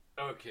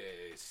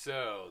Okay,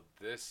 so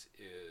this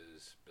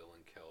is Bill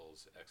and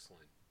Kel's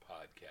excellent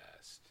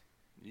podcast,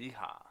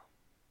 Yeehaw.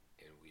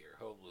 and we are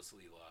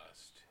hopelessly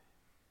lost,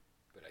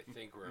 but I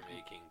think we're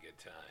making good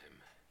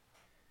time.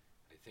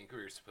 I think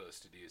we were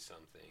supposed to do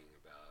something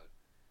about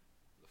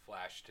The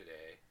Flash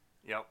today,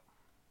 Yep.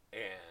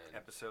 and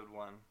Episode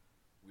 1.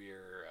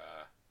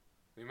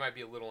 we might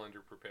be a little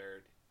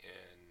underprepared,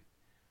 and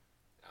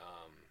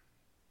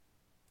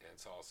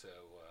it's also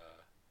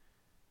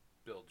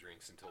Bill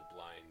drinks until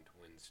Blind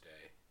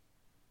Wednesday.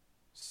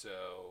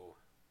 So,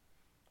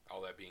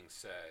 all that being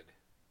said,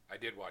 I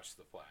did watch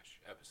The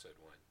Flash, episode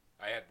 1.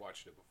 I had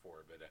watched it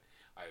before, but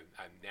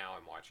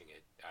I'm watching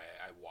it.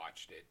 I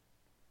watched it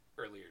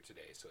earlier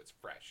today, so it's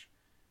fresh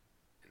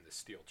in the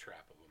steel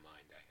trap of a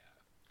mind I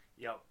have.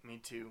 Yep, me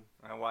too.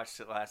 I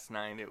watched it last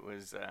night. It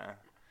was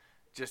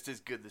just as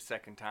good the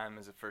second time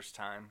as the first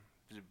time.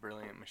 It was a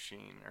brilliant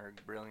machine, or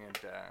brilliant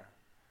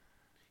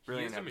He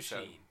is a episode.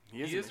 machine.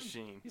 He is a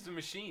machine. He's a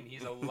machine.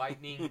 He's a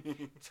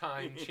lightning,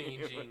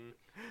 time-changing.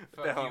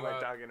 What the hell am I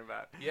talking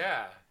about?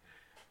 Yeah.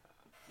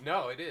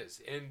 No, it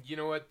is. And you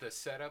know what? The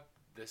setup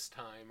this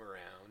time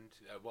around,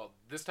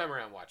 this time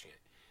around watching it,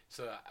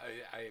 so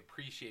I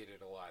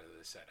appreciated a lot of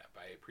the setup.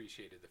 I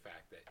appreciated the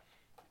fact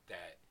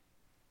that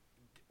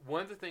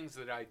one of the things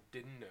that I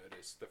didn't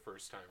notice the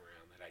first time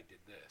around that I did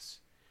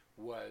this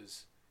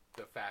was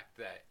the fact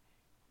that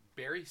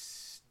Barry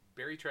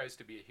tries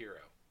to be a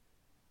hero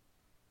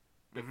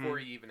before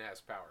he even has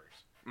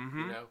powers. Mm-hmm.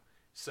 You know?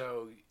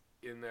 So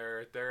in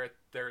they're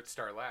at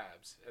Star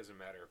Labs, as a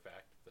matter of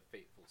fact, the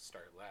fateful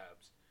Star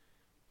Labs.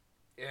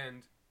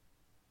 And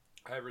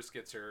Iris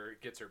gets her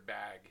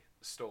bag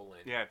stolen.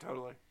 Yeah,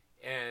 totally.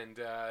 And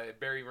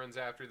Barry runs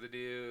after the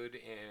dude,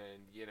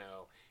 and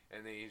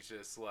and then he's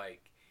just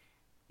like,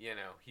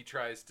 he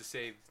tries to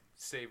save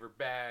her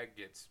bag,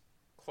 gets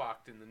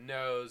clocked in the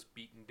nose,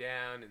 beaten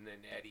down, and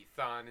then Eddie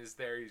Thawne is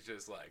there. He's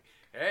just like,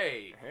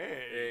 hey,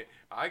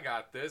 I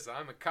got this.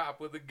 I'm a cop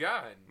with a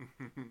gun.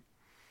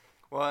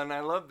 Well, and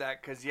I love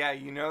that because,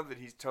 you know that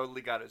he's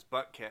totally got his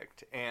butt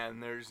kicked,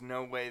 and there's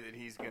no way that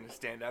he's going to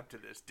stand up to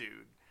this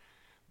dude.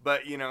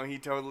 But, he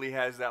totally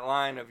has that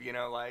line of,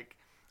 like,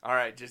 all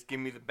right, just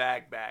give me the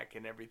bag back,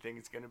 and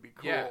everything's going to be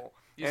cool. Yeah,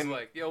 he's and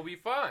like, it'll be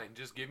fine.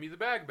 Just give me the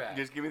bag back.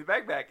 Just give me the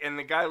bag back. And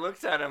the guy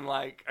looks at him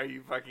like, are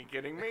you fucking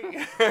kidding me?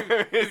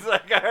 It's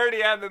like, I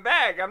already have the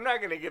bag. I'm not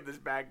going to give this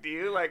back to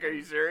you. Like, are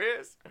you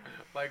serious?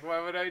 Like,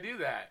 why would I do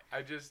that?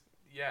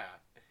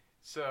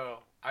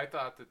 So I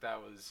thought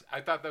that was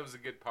a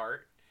good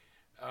part,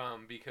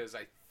 because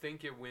I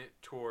think it went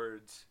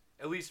towards,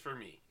 at least for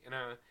me,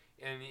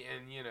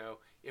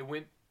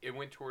 it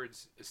went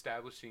towards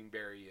establishing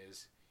Barry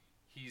as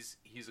he's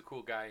a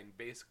cool guy, and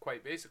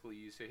quite basically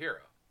he's a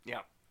hero.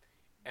 Yeah.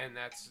 And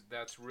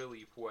that's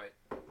really what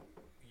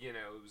it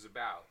was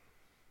about,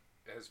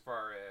 as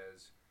far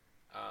as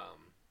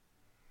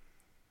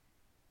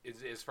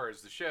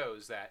the show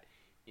is that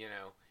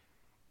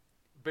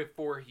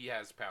before he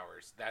has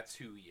powers, that's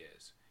who he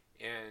is,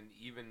 and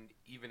even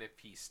if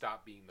he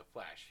stopped being the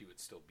Flash, he would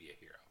still be a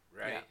hero,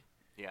 right?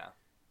 Yeah.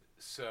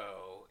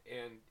 So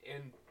and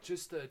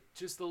just the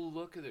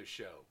look of the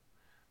show,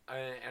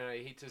 and I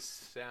hate to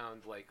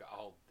sound like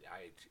of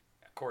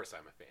course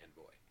I'm a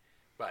fanboy,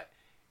 but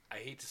I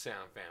hate to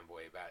sound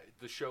fanboy about it.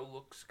 The show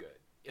looks good.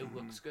 It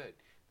looks good.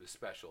 The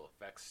special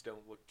effects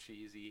don't look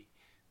cheesy.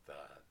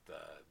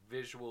 The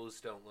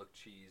visuals don't look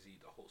cheesy.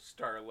 The whole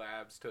Star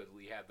Labs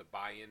totally had the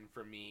buy-in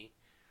from me.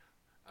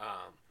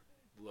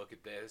 Look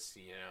at this,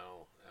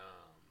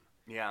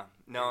 Yeah.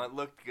 No, it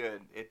looked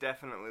good. It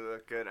definitely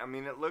looked good. I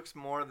mean, it looks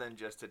more than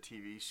just a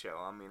TV show.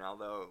 I mean,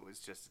 although it was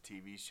just a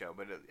TV show,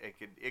 but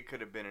it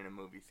could have been in a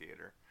movie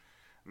theater.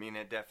 I mean,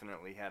 it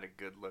definitely had a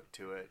good look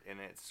to it, and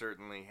it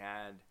certainly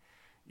had,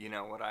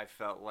 what I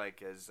felt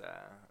like as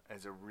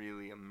a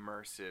really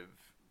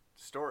immersive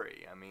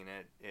story. I mean,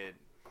 it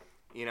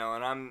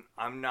and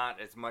I'm not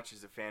as much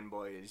as a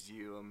fanboy as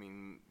you. I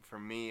mean, for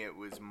me, it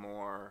was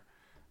more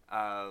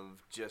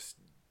of just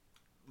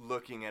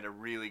looking at a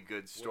really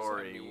good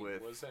story.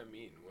 What does that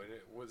mean?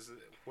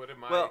 What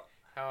am I? Well,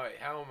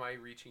 how am I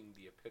reaching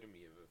the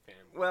epitome of a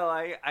fanboy? Well,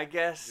 I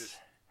guess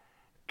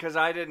because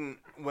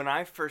when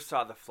I first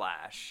saw The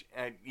Flash,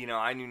 I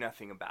knew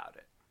nothing about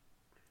it.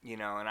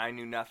 And I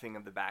knew nothing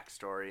of the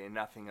backstory and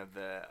nothing of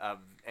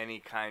any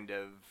kind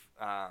of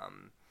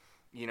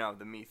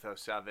the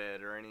mythos of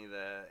it, or any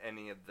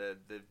of the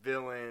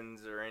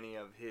villains, or any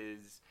of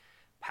his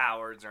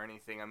powers or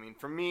anything. I mean,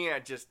 for me, I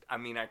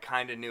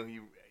kind of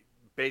knew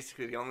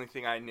basically the only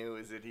thing I knew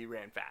is that he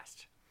ran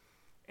fast.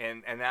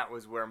 And that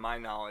was where my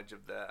knowledge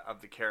of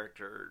the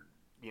character,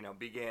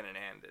 began and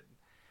ended.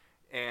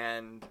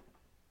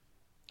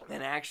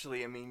 And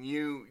actually, I mean,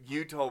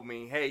 you told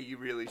me, hey, you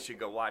really should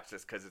go watch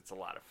this because it's a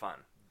lot of fun.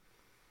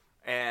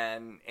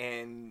 And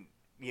I'm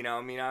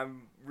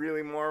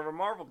really more of a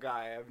Marvel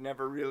guy. I've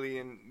never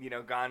really,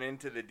 gone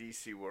into the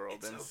DC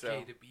world. It's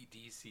okay to be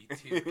DC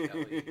too,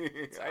 Kelly.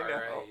 It's all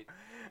right.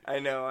 I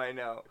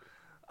know.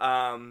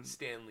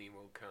 Stan Lee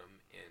will come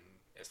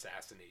and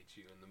assassinate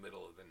you in the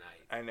middle of the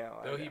night. I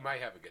know. Though he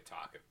might have a good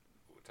talk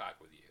want to talk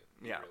with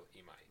you. Yeah.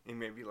 He might. He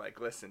may be like,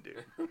 listen,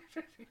 dude,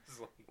 He's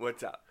like,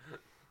 what's up?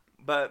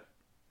 But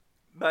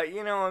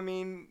you know, I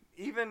mean,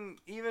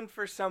 even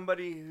for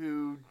somebody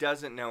who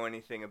doesn't know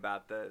anything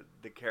about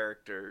the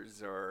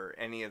characters or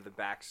any of the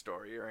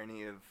backstory or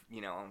any of,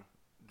 you know,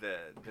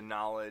 the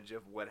knowledge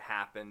of what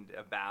happened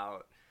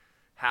about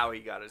how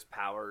he got his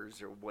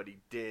powers or what he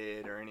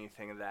did or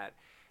anything of that,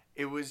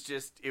 it was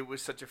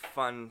such a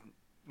fun,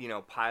 you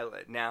know,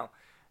 pilot. Now,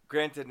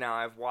 granted, now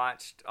I've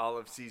watched all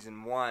of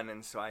season 1,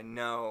 and so I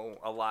know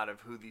a lot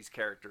of who these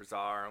characters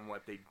are and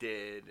what they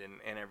did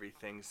and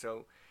everything.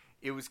 So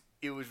it was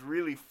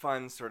really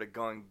fun sort of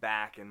going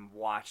back and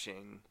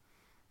watching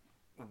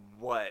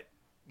what,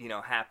 you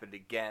know, happened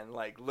again,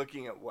 like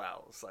looking at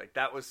Wells. Like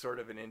that was sort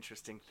of an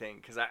interesting thing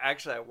because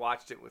I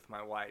watched it with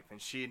my wife,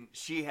 and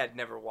she had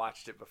never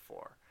watched it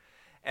before.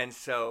 And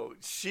so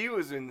she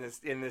was in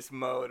this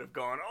mode of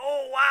going,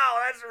 oh wow,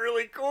 that's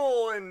really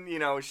cool, and you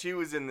know, she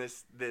was in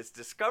this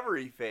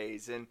discovery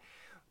phase,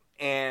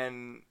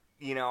 and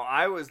you know,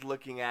 I was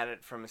looking at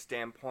it from a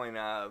standpoint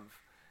of,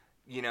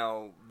 you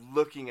know,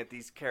 looking at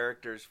these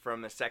characters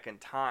from a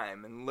second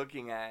time and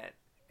looking at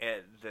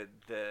the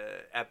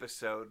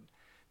episode,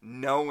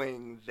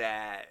 knowing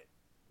that,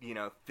 you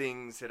know,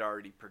 things had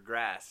already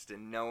progressed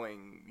and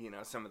knowing, you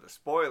know, some of the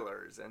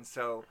spoilers, and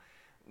so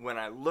when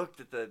I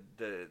looked at the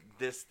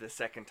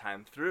second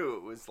time through,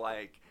 it was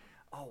like,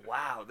 oh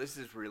wow, this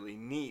is really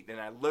neat. And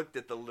I looked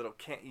at the little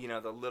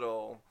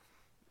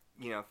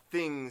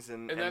things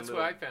and that's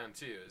what I found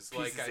too. Is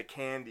pieces like of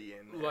candy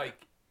and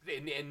like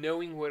and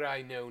knowing what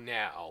I know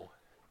now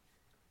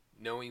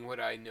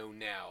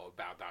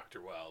about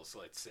Dr. Wells,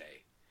 let's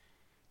say,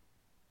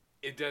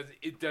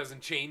 it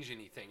doesn't change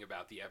anything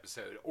about the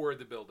episode or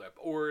the build up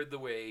or the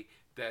way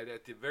that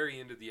at the very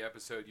end of the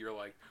episode you're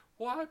like,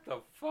 what the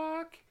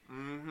fuck?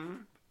 Mm-hmm.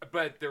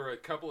 But there were a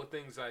couple of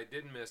things I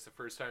didn't miss the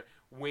first time.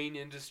 Wayne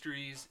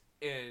Industries,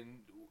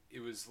 and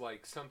it was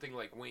like something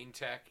like Wayne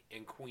Tech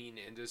and Queen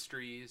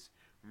Industries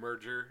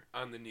merger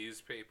on the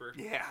newspaper.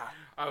 Yeah.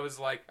 I was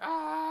like,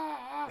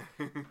 ah!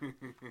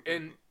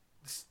 And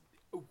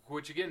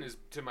which again is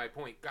to my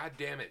point, god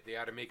damn it, they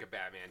ought to make a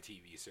Batman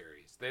TV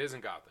series that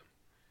isn't Gotham.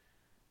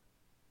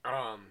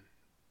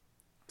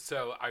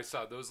 So I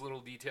saw those little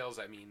details.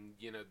 I mean,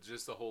 you know,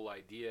 just the whole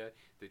idea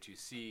that you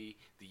see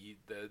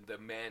the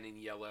man in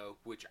yellow,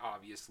 which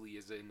obviously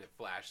is in a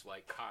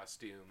flashlight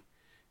costume,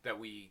 that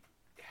we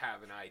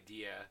have an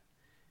idea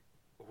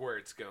where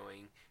it's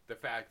going. The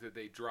fact that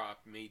they drop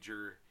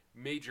major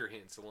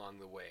hints along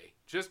the way.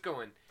 Just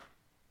going,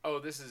 oh,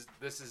 this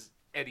is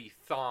Eddie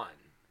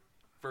Thawne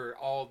for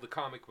all the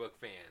comic book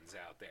fans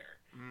out there.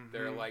 Mm-hmm.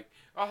 They're like,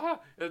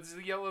 it's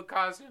the yellow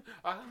costume.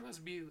 It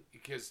must be,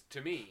 because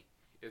to me,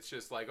 it's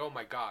just like, oh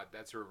my god,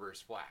 that's Reverse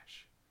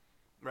Flash.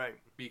 Right.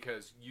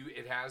 Because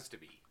it has to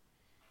be.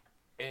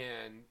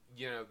 And,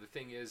 you know, the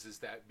thing is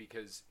that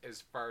because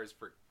as far as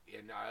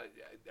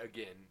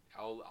again,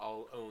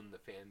 I'll own the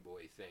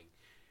fanboy thing.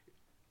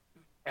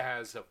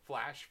 As a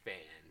Flash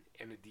fan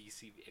and a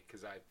DC,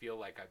 because I feel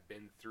like I've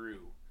been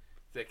through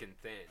thick and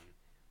thin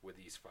with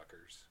these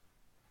fuckers.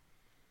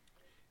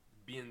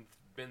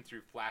 Been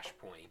through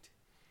Flashpoint,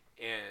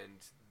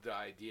 and the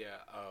idea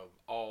of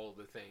all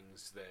the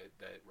things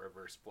that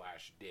Reverse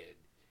Flash did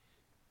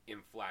in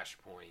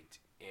Flashpoint,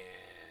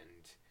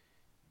 and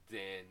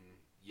then,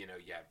 you know,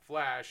 you had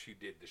Flash who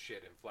did the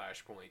shit in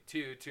Flashpoint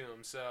too, to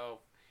himself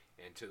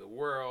and to the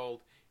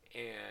world,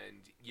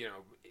 and, you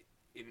know,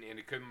 and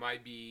it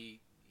might be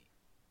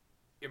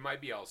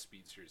all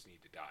speedsters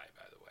need to die,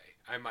 by the way.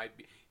 I might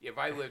be, if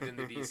I lived in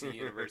the DC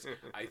universe,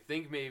 I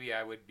think maybe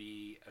I would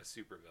be a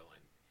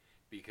supervillain,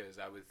 because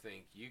I would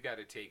think you got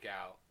to take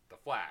out the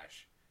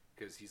Flash,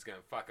 because he's going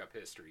to fuck up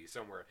history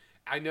somewhere.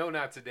 I know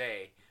not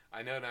today.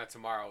 I know not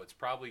tomorrow. It's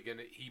probably going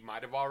to... He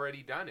might have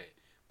already done it.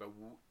 But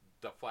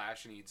the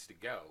Flash needs to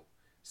go.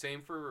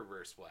 Same for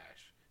Reverse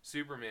Flash.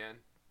 Superman.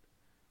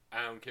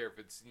 I don't care if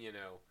it's, you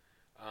know,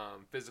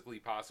 physically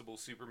possible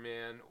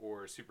Superman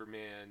or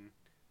Superman,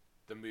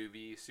 the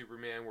movie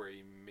Superman, where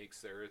he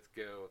makes the Earth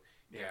go...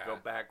 Yeah, go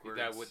backwards.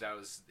 That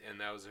was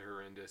a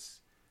horrendous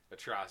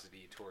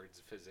atrocity towards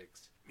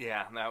physics.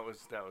 Yeah, that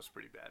was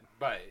pretty bad.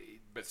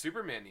 But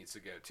Superman needs to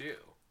go too.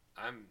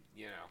 I'm,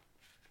 you know,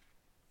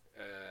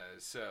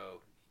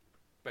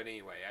 but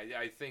anyway,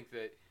 I think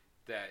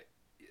that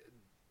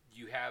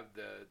you have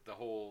the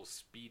whole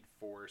Speed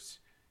Force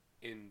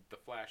in the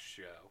Flash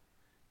show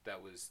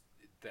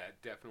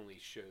that definitely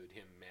showed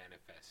him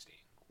manifesting,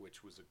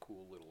 which was a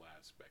cool little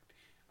aspect.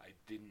 I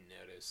didn't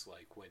notice,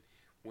 like,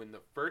 when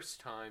the first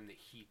time that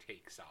he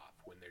takes off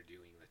when they're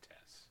doing the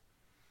tests.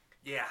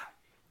 Yeah.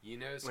 You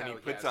notice when how he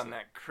puts on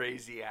that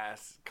crazy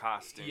ass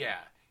costume. Yeah,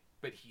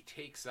 but he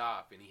takes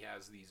off and he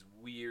has these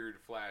weird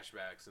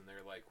flashbacks, and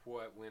they're like,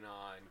 "What went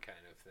on?"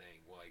 kind of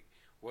thing. Like,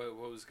 what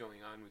was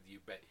going on with you?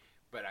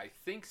 But I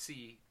think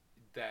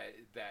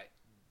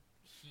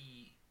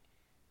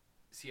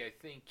I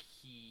think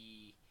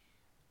he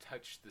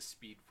touched the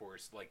Speed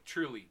Force, like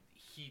truly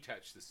he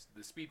touched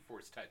the Speed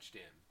Force touched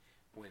him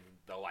when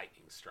the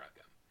lightning struck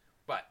him.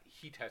 but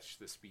he touched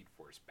the Speed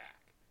Force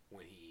back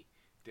when he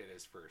did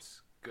his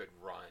first good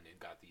run and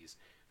got these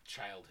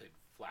childhood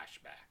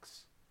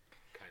flashbacks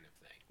kind of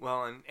thing.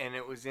 Well, and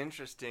it was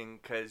interesting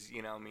because,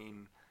 you know, I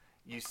mean,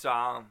 you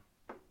saw,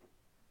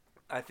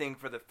 I think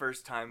for the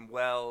first time,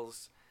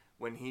 Wells,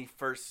 when he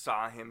first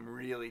saw him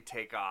really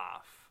take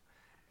off,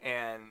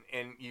 and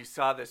you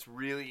saw this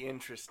really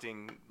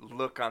interesting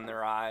look on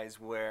their eyes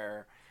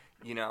where,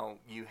 you know,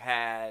 you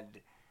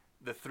had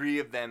the three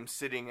of them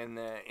sitting in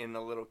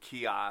the little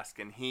kiosk,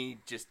 and he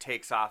just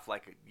takes off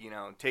like, you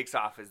know, takes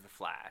off as the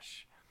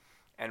Flash,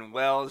 and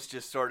Wells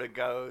just sort of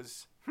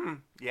goes,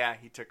 yeah,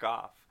 he took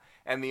off.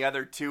 And the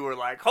other two were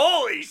like,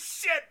 holy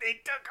shit, they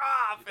took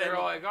off. They're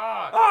and, like,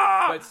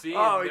 oh. But see,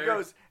 he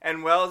goes,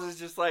 and Wells is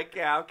just like,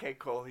 yeah, okay,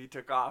 cool, he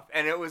took off.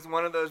 And it was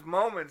one of those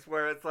moments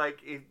where it's like,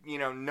 if, you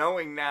know,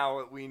 knowing now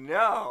what we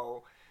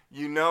know,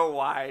 you know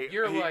why he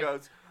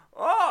goes,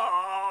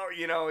 oh,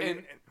 you know.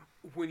 And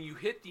when you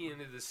hit the end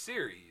of the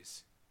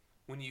series,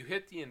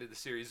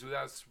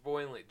 without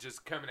spoiling it,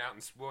 just coming out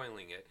and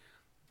spoiling it,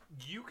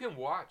 you can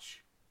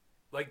watch,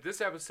 like this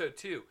episode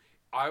too.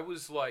 I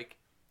was like,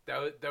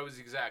 that was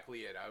exactly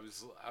it. I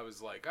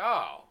was like,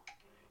 oh,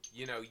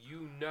 you know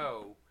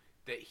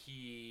that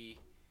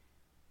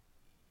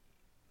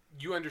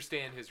you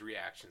understand his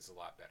reactions a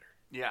lot better.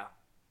 Yeah.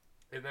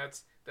 And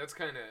that's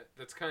kind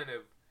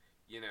of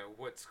you know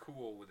what's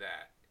cool with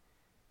that.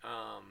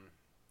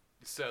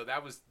 So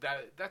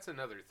that's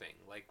another thing,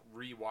 like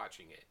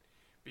rewatching it,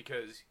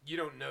 because you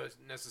don't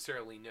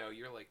necessarily know.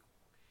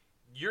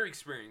 You're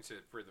experiencing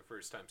it for the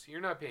first time, so you're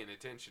not paying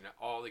attention to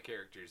all the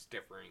characters'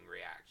 differing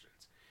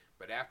reactions.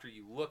 But after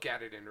you look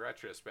at it in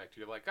retrospect,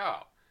 you're like,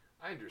 oh,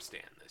 I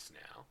understand this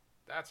now.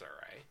 That's all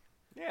right.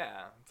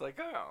 Yeah, it's like,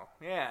 oh,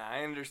 yeah,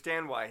 I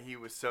understand why he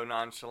was so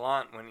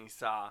nonchalant when he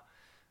saw,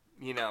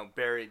 you know,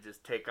 Barry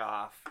just take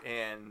off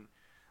and,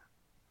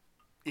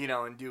 you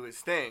know, and do his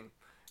thing.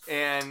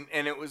 And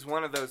it was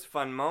one of those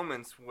fun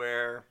moments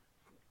where,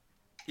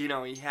 you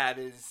know, he had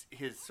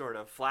his sort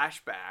of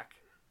flashback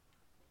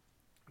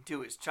to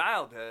his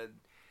childhood,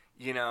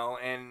 you know,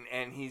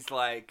 and he's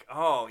like,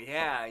 oh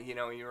yeah, you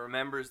know, he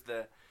remembers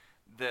the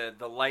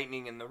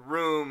lightning in the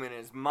room and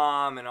his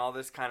mom and all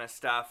this kind of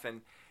stuff,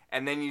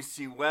 and then you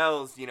see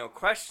Wells, you know,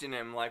 question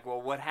him like,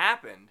 well, what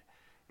happened?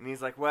 And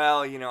he's like,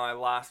 well, you know, I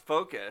lost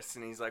focus.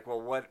 And he's like,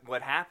 well,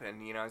 what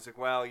happened? You know, he's like,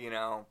 well, you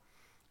know,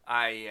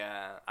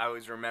 I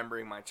was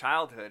remembering my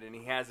childhood, and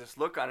he has this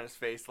look on his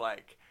face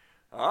like,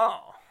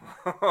 oh,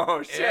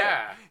 oh shit,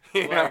 yeah,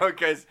 you know,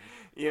 because.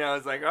 You know,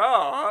 it's like,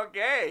 oh,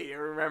 okay,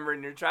 you're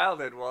remembering your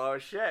childhood. Well, oh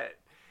shit,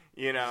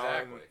 you know,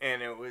 exactly.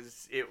 and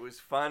it was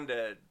fun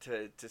to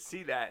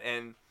see that,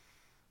 and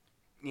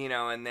you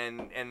know, and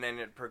then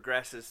it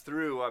progresses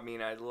through. I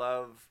mean, I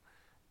love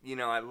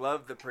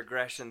the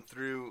progression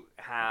through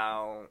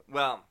how.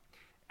 Well,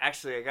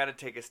 actually, I got to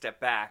take a step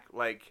back.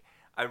 Like,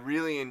 I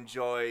really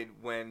enjoyed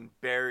when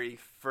Barry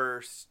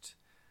first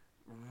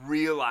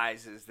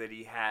realizes that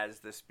he has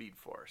the Speed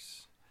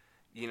Force.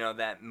 You know,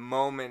 that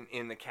moment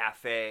in the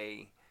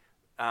cafe,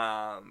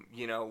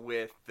 you know,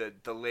 with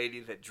the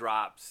lady that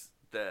drops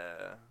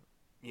the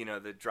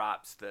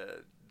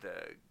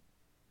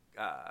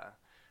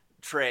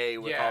tray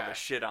with all the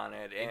shit on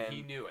it. And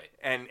he knew it.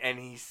 And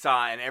he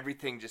saw, and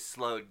everything just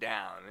slowed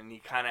down. And he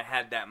kind of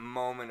had that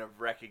moment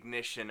of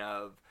recognition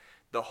of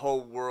the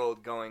whole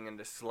world going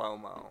into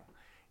slow-mo.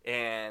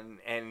 And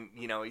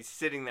you know, he's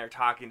sitting there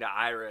talking to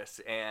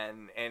Iris,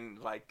 and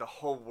like the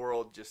whole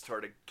world just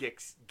sort of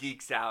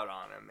geeks out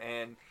on him,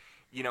 and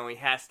you know, he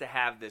has to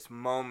have this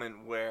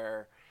moment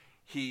where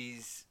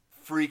he's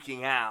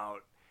freaking out,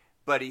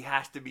 but he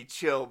has to be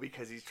chill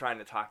because he's trying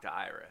to talk to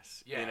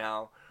Iris. Yeah. You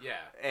know. Yeah.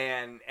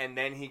 And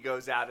then he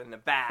goes out in the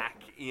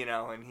back, you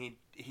know, and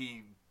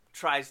he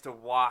tries to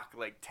walk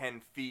like 10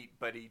 feet,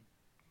 but he.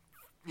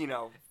 You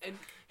know, and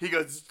he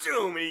goes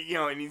zoom,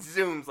 and he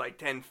zooms like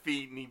 10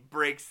 feet, and he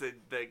breaks the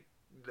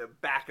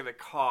back of the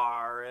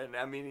car, and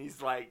I mean,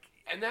 he's like,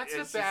 and that's a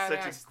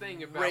badass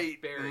thing about Barry.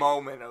 Great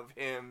moment of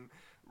him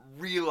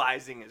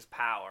realizing his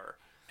power,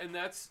 and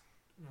that's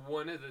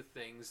one of the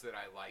things that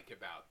I like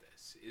about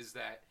this is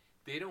that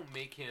they don't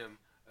make him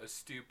a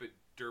stupid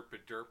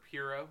derp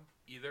hero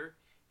either.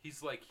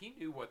 He's like, he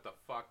knew what the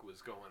fuck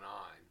was going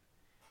on,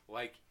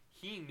 like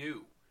he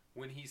knew.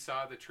 When he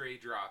saw the tray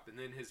drop, and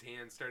then his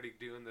hand started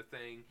doing the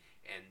thing,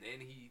 and then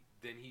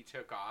he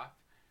took off,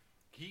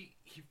 he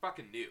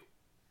fucking knew,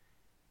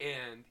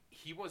 and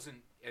he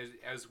wasn't,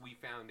 as we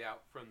found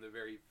out from the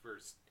very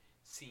first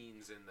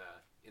scenes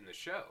in the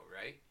show,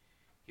 right?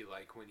 He,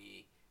 like, when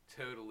he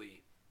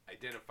totally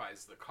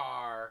identifies the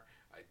car,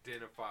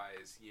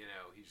 identifies, you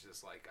know, he's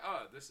just like,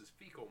 oh, this is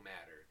fecal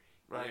matter,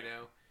 right? You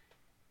know,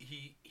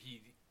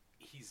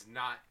 he's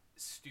not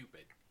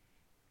stupid.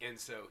 And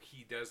so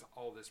he does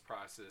all this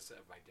process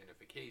of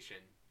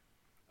identification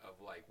of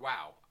like,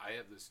 wow, I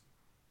have this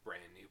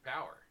brand new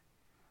power.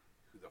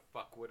 Who the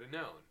fuck would have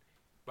known?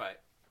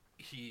 But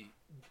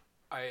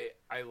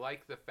I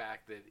like the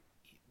fact that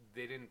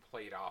they didn't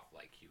play it off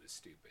like he was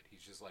stupid.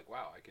 He's just like,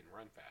 wow, I can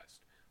run fast.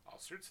 All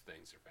sorts of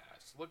things are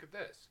fast. Look at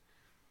this.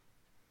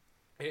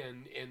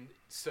 and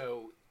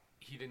so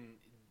he didn't,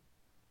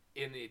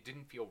 and it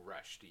didn't feel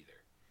rushed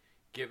either,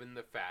 given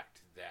the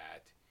fact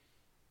that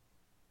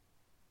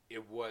he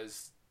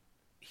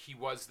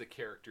was the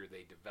character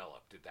they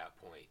developed at that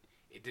point.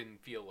 It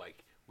didn't feel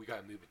like we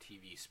gotta move at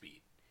TV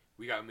speed.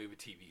 We gotta move at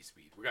TV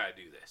speed. We gotta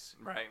do this.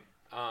 Right.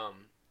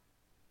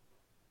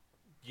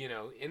 You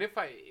know, and if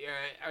I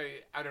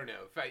don't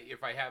know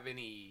if I have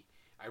any.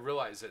 I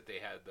realize that they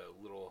had the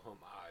little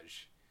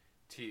homage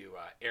to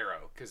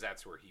Arrow because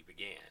that's where he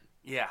began.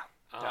 Yeah,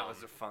 that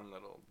was a fun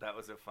little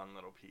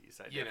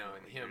piece. You know,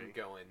 and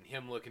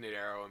him looking at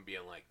Arrow and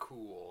being like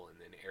cool, and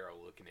then Arrow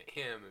looking at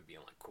him and being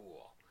like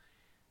cool.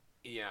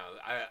 You know,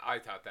 I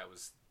thought that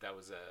was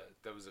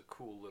a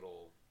cool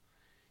little.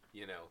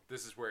 You know,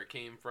 this is where it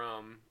came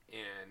from,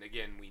 and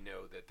again, we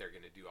know that they're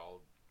going to do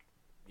all.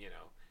 You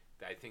know,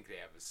 I think they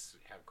have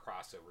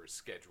crossovers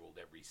scheduled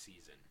every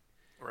season.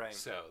 Right.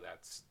 So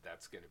that's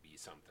going to be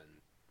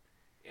something,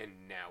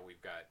 and now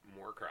we've got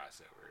more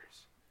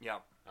crossovers.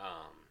 Yeah.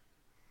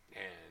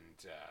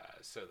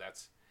 So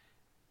that's.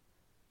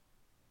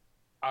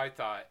 I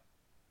thought,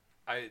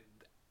 I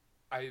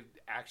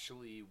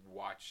actually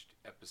watched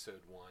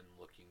episode 1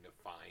 looking to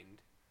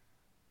find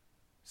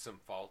some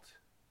fault.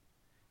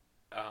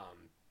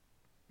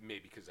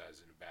 Maybe because I was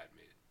in a bad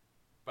mood,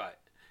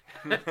 but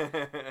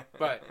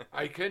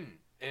I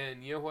couldn't,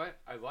 and you know what?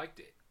 I liked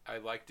it. I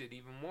liked it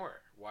even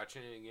more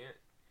watching it again,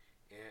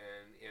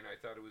 and I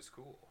thought it was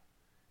cool.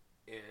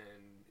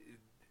 And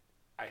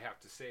I have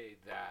to say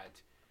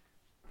that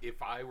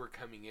if I were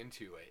coming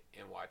into it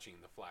and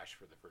watching The Flash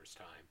for the first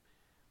time,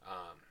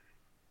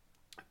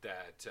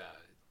 that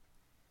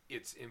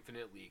it's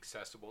infinitely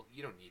accessible.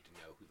 You don't need to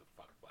know who the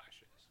fuck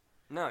Flash is.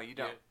 No, you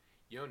don't.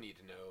 You don't need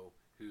to know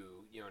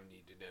who. You don't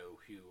need to know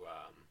who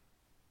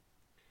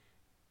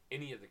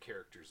any of the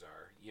characters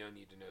are. You don't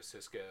need to know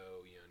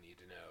Cisco. You don't need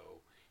to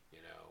know. You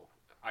know,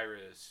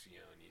 Iris, you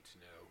don't need to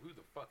know who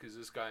the fuck is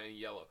this guy in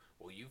yellow.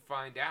 Well, you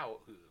find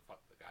out who the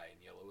fuck the guy in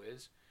yellow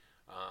is,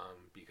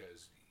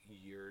 because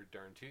you're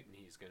darn tootin'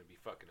 he's going to be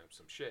fucking up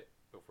some shit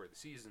before the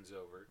season's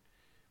over.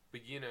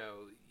 But, you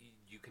know,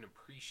 you can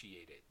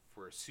appreciate it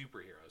for a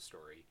superhero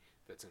story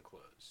that's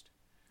enclosed.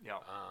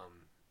 Yeah.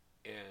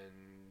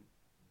 And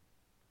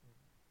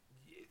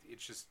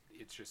it's just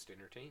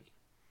entertaining.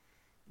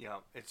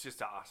 Yeah, it's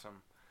just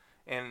awesome.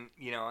 And,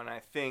 you know, and I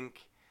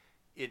think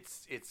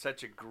it's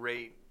such a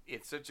great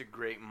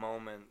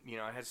moment. You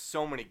know, it has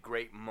so many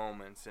great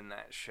moments in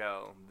that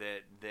show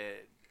that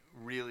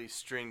really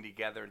string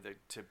together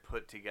to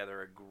put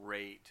together a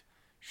great,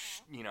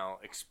 you know,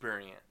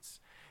 experience.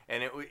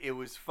 And it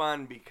was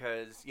fun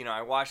because, you know,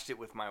 I watched it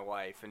with my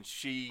wife, and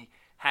she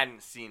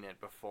hadn't seen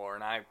it before,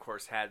 and I, of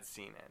course, had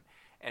seen it.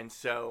 And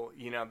so,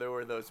 you know, there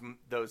were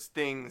those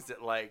things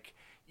that, like,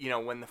 you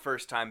know, when the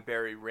first time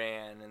Barry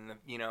ran, and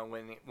you know,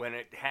 when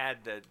it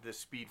had the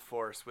Speed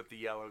Force with the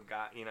yellow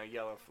guy, you know,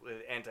 yellow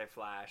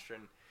Anti-Flash,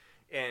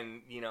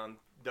 and you know,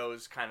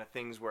 those kind of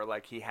things where,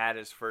 like, he had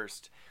his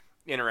first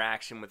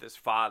interaction with his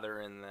father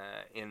in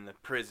the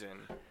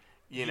prison.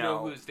 You know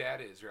who his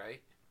dad is,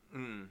 right?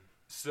 Mm.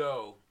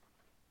 So,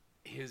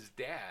 his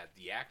dad,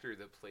 the actor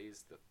that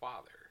plays the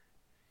father,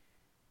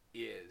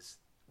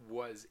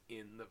 was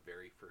in the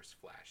very first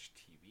Flash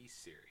TV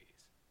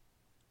series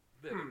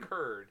that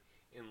occurred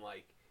in,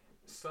 like,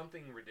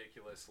 something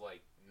ridiculous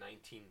like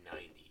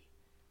 1990.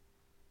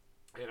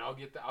 And I'll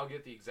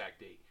get the exact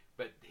date,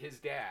 but his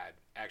dad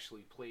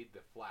actually played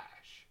the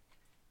Flash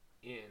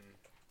in.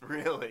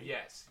 Really?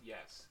 Yes.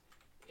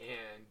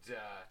 And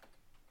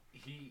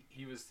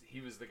he was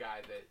the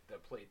guy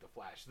that played the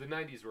Flash. The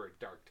 90s were a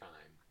dark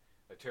time,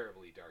 a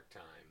terribly dark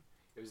time.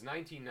 It was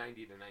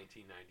 1990 to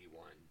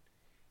 1991,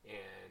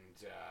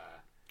 and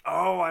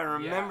I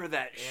remember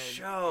that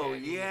show.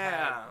 And he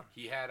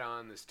had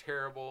on this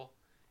terrible,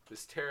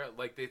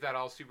 like, they thought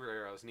all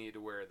superheroes needed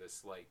to wear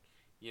this, like,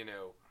 you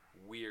know,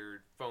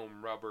 weird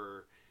foam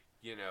rubber,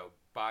 you know,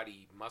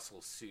 body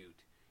muscle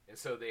suit. And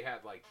so they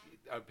had, like,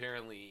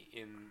 apparently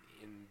in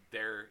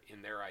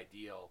their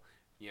ideal,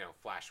 you know,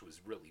 Flash was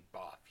really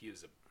buff. He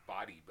was a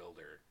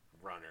bodybuilder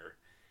runner,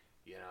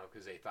 you know,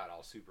 because they thought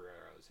all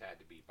superheroes had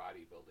to be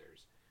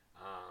bodybuilders.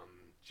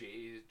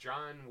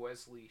 John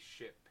Wesley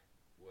Shipp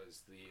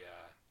was the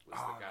guy.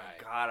 Oh my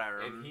God, I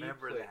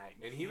remember that.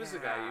 And he was the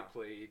guy who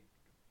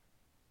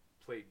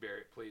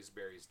plays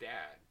Barry's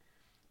dad.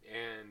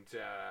 And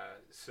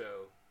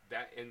so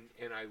that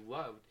and I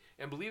loved,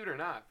 and believe it or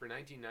not, for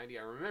 1990,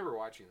 I remember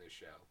watching this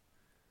show,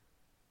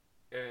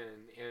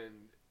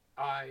 and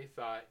I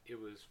thought it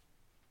was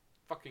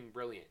fucking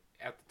brilliant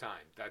at the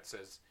time. That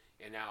says,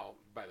 and now,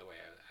 by the way,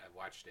 I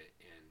watched it,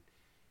 and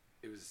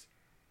it was,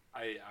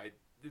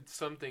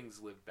 some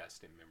things live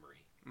best in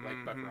memory,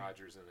 like Buck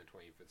Rogers in the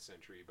 25th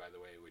Century, by the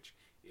way, which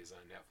is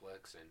on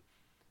Netflix and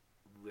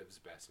lives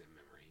best in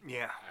memory.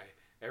 Yeah.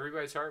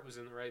 Everybody's heart was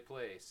in the right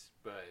place,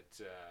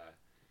 but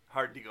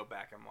hard to go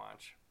back and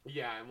watch.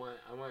 Yeah, I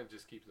want to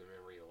just keep the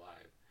memory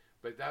alive.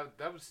 But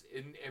that was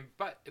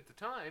but at the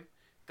time,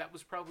 that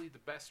was probably the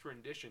best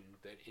rendition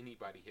that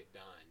anybody had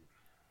done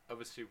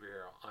of a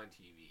superhero on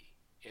TV.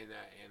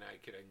 and I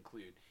could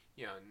include,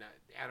 you know, not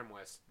Adam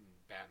West and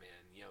Batman,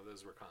 you know,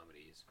 those were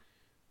comedies,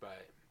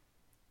 but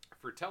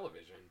for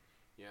television,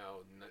 you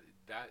know,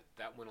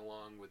 that went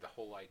along with the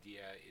whole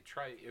idea.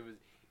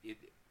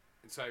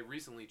 And so I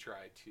recently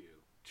tried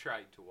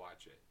to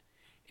watch it,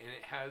 and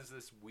it has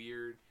this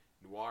weird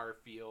noir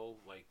feel,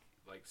 like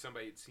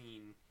somebody had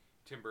seen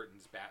Tim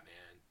Burton's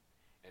Batman,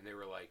 and they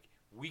were like,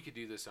 we could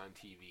do this on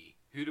TV.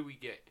 Who do we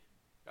get?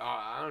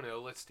 I don't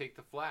know. Let's take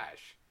the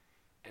Flash,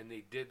 and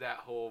they did that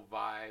whole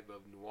vibe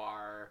of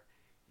noir.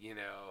 You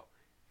know,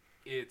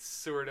 it's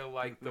sort of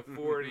like the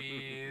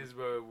 40s,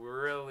 but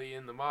we're really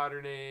in the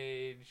modern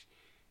age,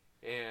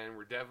 and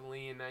we're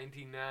definitely in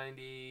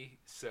 1990.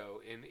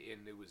 So, and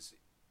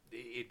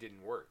it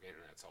didn't work, and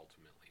that's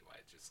ultimately why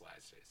it just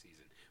lasted a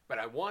season. But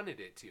I wanted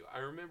it to. I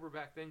remember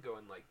back then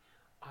going like,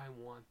 I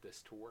want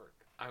this to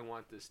work. I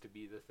want this to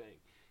be the thing.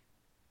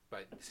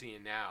 But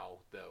seeing now,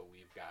 though,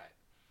 we've got,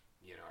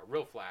 you know, a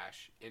real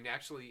Flash, and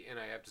actually, and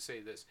I have to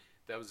say this,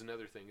 that was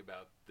another thing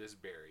about this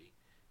Barry.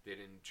 They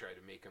didn't try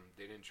to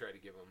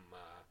give him,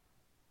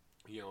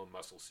 you know, a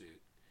muscle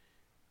suit.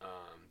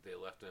 They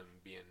left him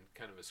being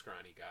kind of a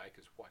scrawny guy,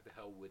 because why the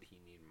hell would he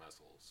need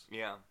muscles?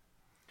 Yeah.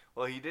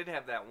 Well, he did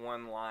have that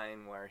one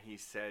line where he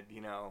said,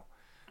 you know,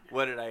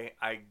 what did I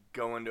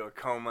go into a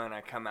coma and I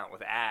come out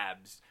with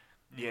abs?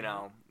 You Mm-hmm.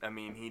 know, I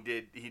mean, he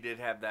did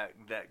have that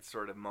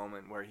sort of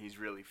moment where he's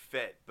really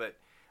fit, but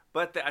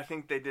I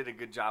think they did a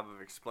good job of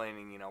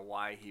explaining, you know,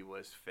 why he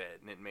was fit,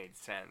 and it made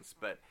sense.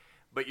 But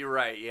you're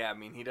right, yeah. I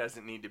mean, he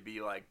doesn't need to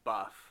be like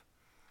buff,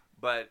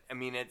 but I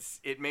mean,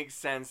 it makes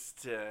sense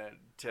to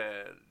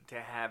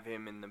have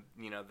him in the,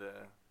 you know,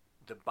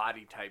 the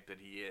body type that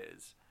he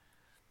is.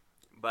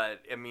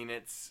 But I mean,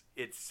 it's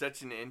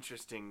such an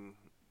interesting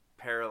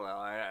parallel.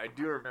 I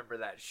do remember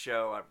that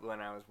show when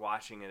I was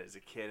watching it as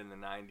a kid in the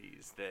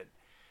 90s, that,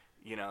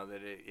 you know,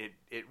 that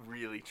it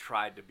really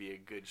tried to be a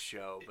good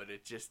show, but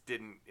it just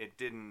didn't hit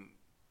the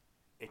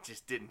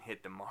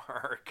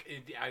mark.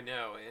 I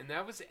know, and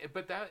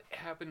but that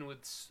happened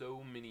with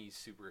so many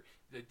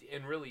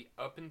and really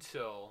up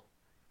until,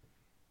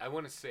 I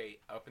want to say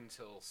up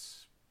until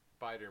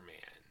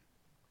Spider-Man,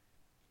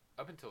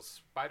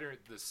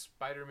 the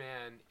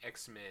Spider-Man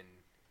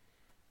X-Men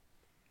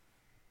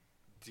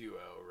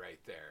duo right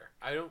there.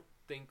 I don't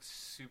think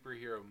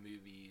superhero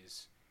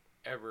movies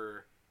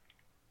ever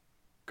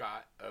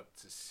got up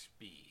to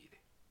speed.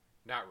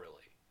 Not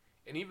really.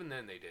 And even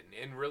then they didn't.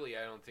 And really,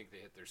 I don't think they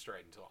hit their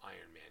stride until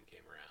Iron Man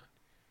came around.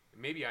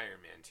 Maybe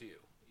Iron Man 2,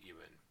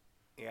 even.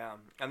 Yeah,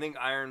 I think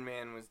Iron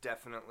Man was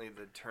definitely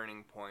the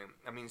turning point.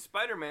 I mean,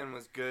 Spider-Man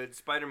was good.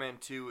 Spider-Man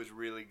 2 was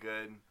really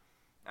good.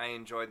 I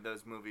enjoyed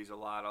those movies a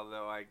lot,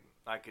 although I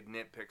could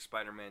nitpick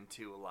Spider-Man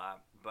 2 a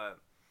lot. But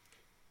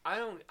I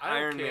don't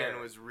Iron care.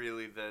 Man was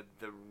really the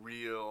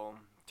real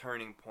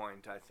turning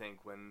point, I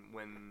think,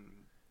 when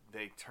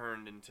they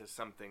turned into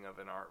something of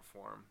an art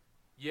form.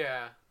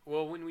 Yeah.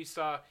 Well, when we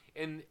saw,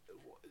 and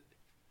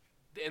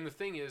the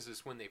thing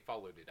is when they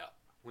followed it up.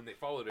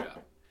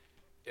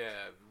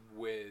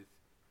 With,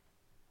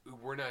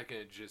 we're not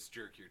gonna just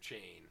jerk your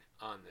chain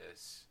on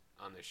this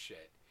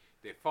shit.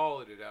 They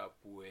followed it up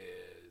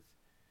with,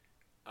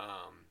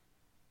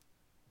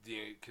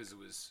 because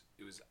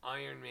it was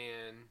Iron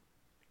Man.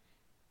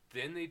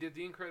 Then they did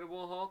the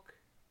Incredible Hulk,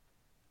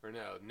 or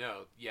no,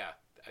 yeah,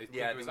 I think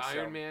it was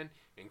Iron Man,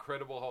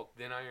 Incredible Hulk,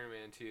 then Iron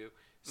Man 2.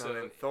 So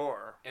then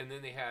Thor, and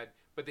then they had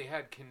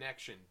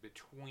connection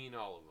between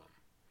all of them,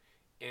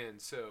 and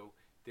so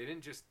they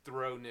didn't just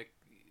throw Nick.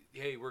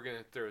 Hey, we're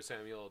gonna throw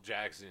Samuel L.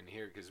 Jackson in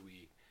here because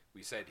we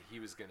said he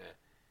was gonna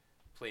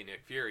play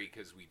Nick Fury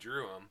because we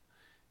drew him.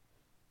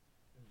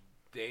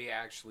 They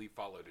actually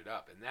followed it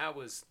up, and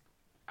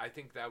I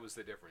think that was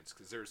the difference,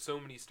 because there's so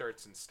many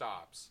starts and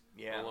stops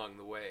along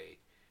the way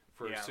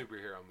for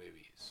superhero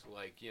movies.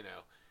 Like, you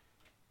know,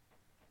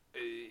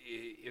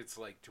 it's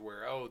like to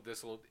where,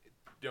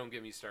 don't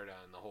get me started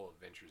on the whole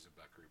Adventures of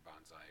Buckaroo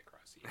Banzai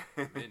Across the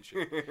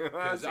Dimension.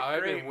 Because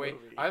I've been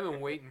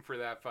waiting for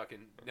that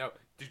fucking. No,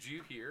 did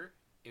you hear?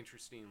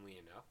 Interestingly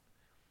enough,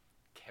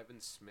 Kevin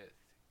Smith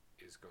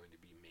is going to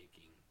be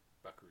making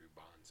Buckaroo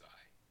Banzai.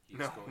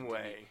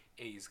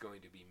 He's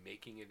going to be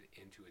making it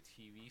into a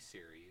TV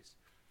series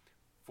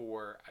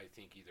for, I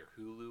think, either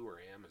Hulu or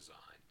Amazon.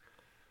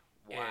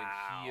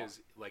 Wow. And he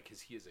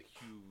is a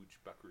huge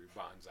Buckaroo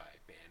Banzai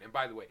fan. And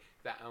by the way,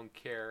 I don't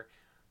care.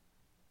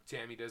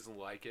 Tammy doesn't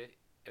like it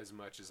as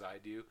much as I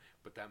do,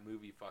 but that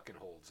movie fucking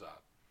holds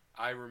up.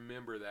 I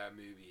remember that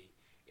movie,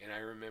 and I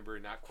remember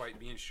not quite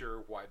being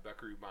sure why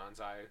Buckaroo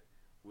Banzai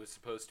was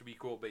supposed to be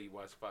cool, but he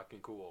was fucking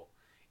cool.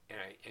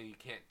 And you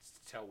can't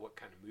tell what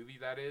kind of movie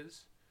that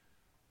is,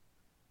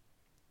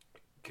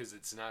 because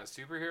it's not a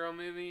superhero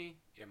movie.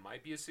 It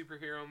might be a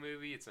superhero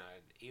movie. It's not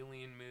an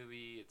alien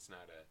movie. It's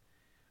not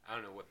I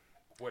don't know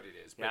what it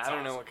is. But yeah, I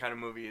don't know what kind of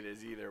movie it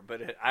is either.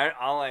 But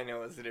all I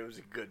know is that it was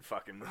a good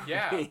fucking movie.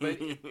 Yeah,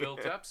 but it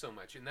built up so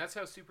much, and that's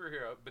how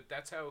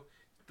that's how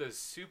the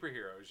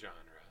superhero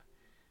genre,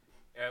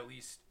 at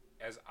least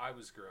as I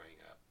was growing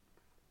up,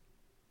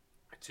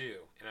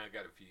 too. And I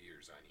got a few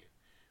years on you,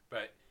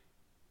 but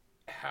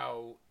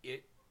how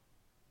it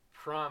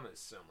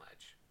promised so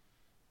much,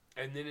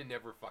 and then it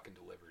never fucking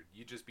delivered.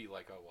 You'd just be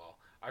like, oh well,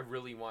 I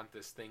really want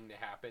this thing to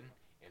happen,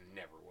 and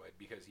never would,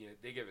 because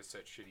they give us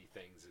such shitty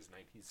things as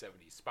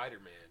 1970s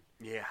Spider-Man.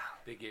 Yeah.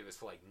 They gave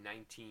us like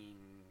 19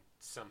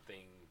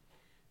 something,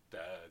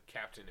 the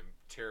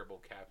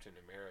terrible Captain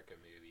America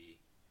movie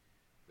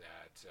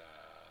that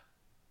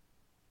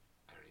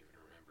I don't even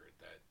remember it.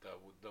 That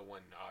the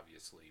one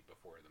obviously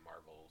before the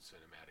Marvel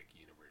Cinematic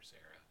Universe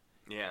era.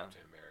 Yeah.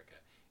 Captain America,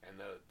 and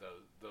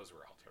those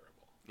were all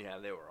terrible. Yeah,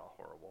 they were all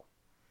horrible.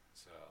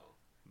 So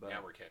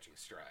now we're catching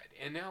stride,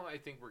 and now I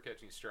think we're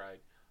catching stride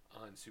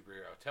on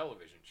superhero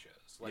television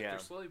shows. Like they're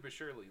slowly but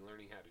surely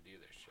learning how to do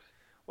this shit.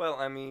 Well,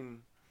 I mean,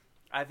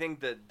 I think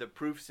that the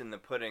proof's in the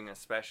pudding,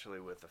 especially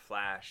with the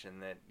Flash,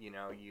 and that you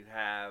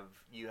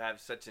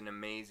have such an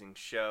amazing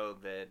show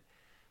that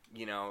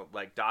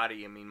like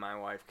Dottie. I mean, my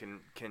wife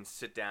can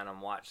sit down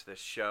and watch this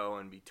show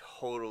and be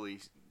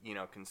totally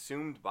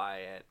consumed by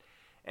it.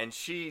 And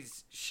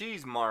she's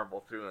Marvel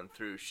through and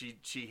through. She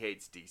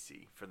hates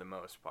DC for the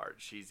most part.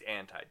 She's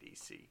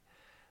anti-DC.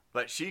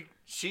 But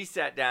she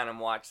sat down and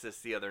watched this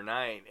the other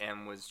night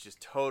and was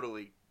just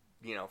totally,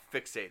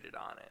 fixated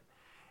on it.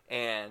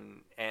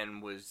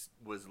 And was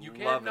you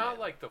loving can't not it.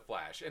 like the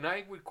Flash. And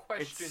I would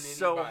question It's anybody.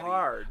 so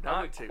hard not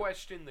I would to.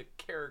 question the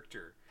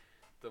character,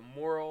 the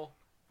moral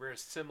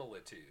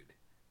verisimilitude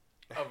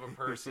of a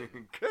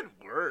person. Good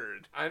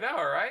word. I know,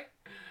 right?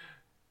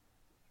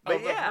 But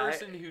of a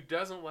person who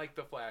doesn't like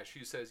the Flash,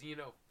 who says,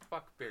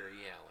 fuck Barry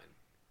Allen.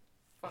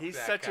 Fuck He's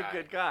that such guy. a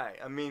good guy.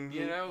 I mean, he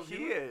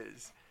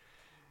is.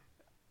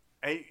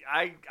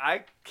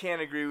 I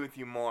can't agree with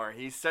you more.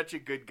 He's such a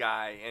good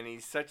guy, and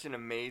he's such an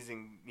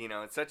amazing,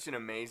 it's such an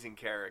amazing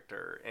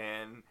character.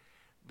 And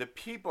the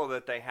people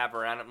that they have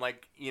around him,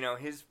 like,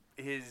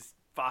 his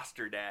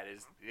foster dad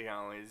is,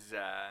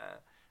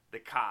 the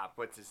cop.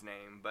 What's his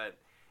name? But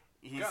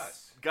he's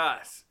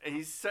Gus.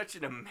 He's such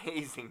an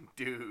amazing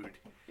dude.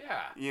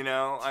 Yeah.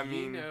 I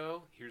mean,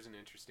 here's an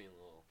interesting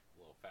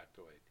little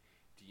factoid.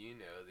 Do you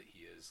know that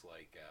he is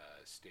like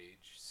a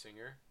stage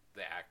singer,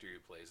 the actor who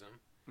plays him?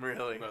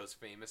 Really? Most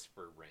famous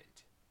for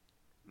Rent.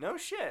 No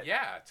shit.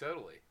 Yeah,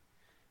 totally.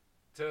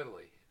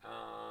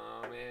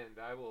 And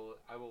I will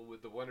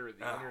with the wonder of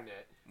the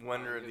internet.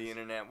 Wonder of the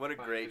internet. What a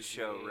great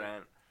show, name.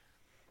 Rent.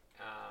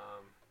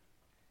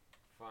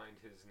 Find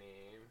his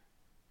name.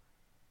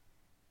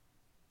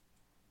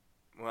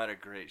 What a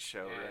great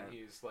show, and Rent.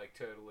 He's like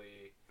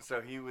totally.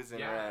 So he was in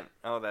Rent.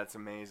 Oh, that's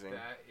amazing.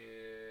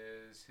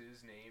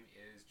 His name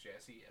is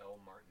Jesse L.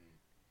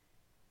 Martin,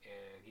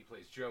 and he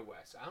plays Joe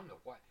West. I don't know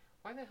why.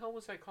 Why the hell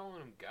was I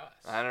calling him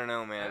Gus? I don't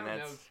know, man. I don't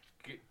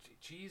know.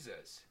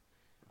 Jesus.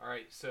 All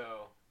right,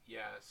 so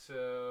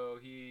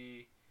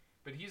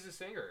but he's a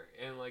singer,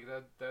 and like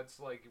that's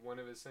like one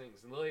of his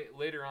things. And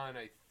later on,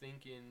 I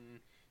think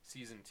in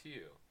season 2,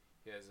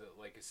 he has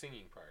a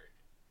singing part.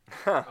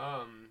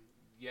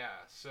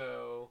 Yeah.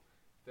 So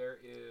there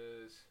he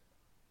is.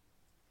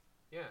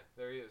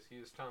 He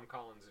is Tom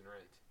Collins in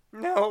Rent.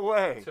 No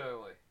way.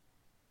 Totally.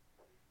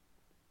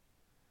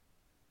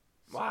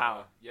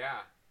 Wow.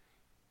 Yeah.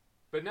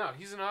 But no,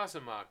 he's an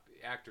awesome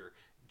actor.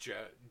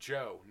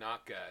 Joe,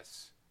 not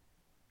Gus.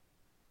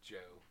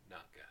 Joe,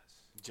 not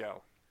Gus.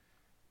 Joe.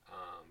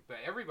 But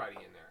everybody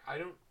in there. I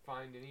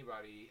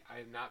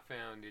have not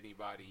found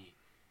anybody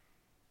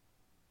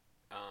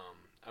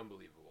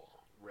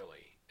unbelievable,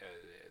 really.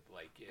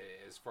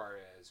 As far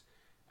as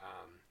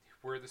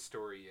where the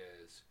story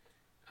is,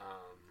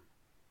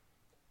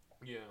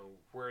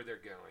 where they're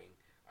going.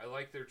 I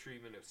like their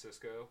treatment of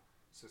Cisco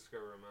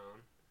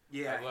Ramon.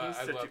 Yeah, he's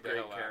such a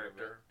great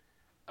character.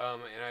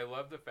 And I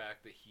love the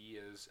fact that he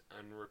is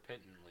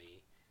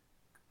unrepentantly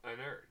a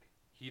nerd.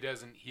 He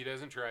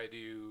doesn't try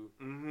to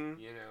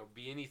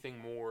be anything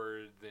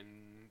more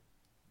than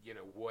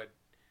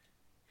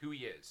who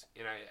he is,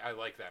 and I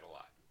like that a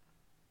lot.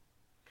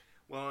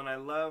 Well, and I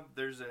love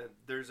there's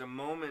a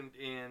moment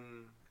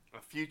in a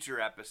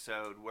future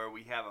episode where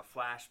we have a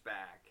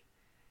flashback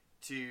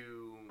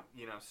to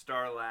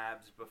Star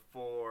Labs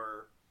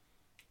before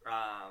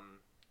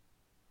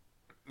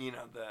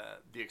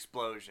the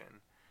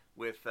explosion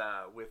with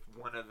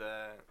one of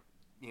the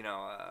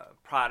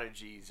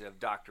prodigies of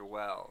Dr.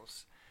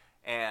 Wells,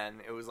 and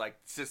it was like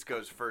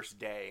Cisco's first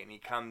day, and he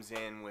comes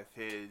in with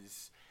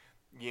his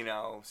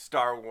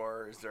Star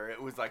Wars, or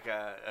it was like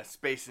a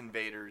Space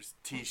Invaders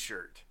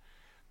t-shirt.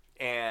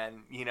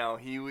 And, he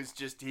was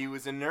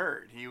a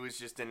nerd. He was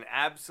just an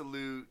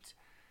absolute,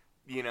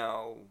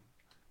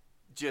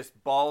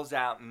 just balls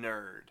out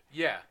nerd.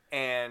 Yeah.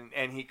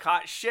 And he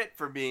caught shit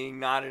for being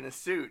not in a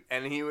suit.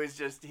 And he was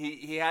just,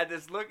 he had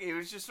this look, he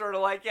was just sort of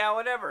like, yeah,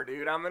 whatever,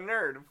 dude, I'm a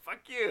nerd.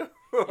 Fuck you.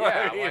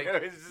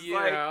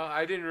 Yeah,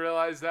 I didn't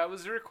realize that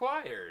was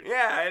required.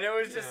 Yeah, and it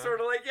was just sort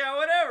of like, yeah,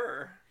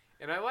 whatever.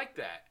 And I like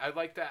that. I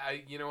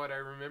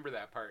remember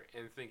that part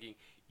and thinking,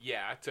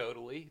 yeah,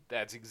 totally.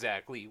 That's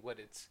exactly what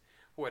it's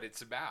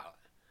about.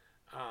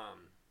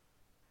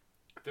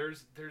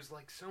 There's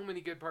like so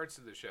many good parts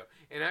of the show.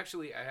 And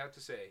actually, I have to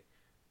say,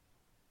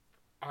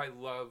 I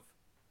love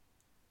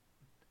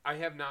I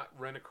have not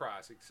run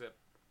across, except,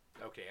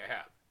 okay, I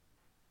have,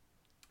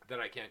 that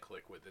I can't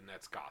click with, and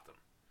that's Gotham.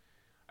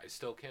 I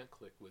still can't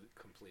click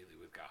completely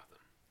with Gotham.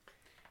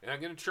 And I'm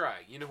going to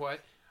try. You know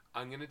what?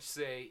 I'm going to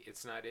say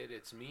it's not it,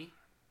 it's me.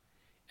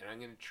 And I'm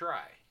going to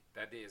try.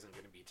 That day isn't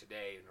going to be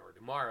today nor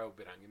tomorrow,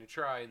 but I'm going to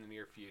try in the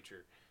near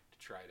future to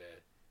try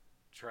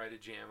to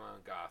jam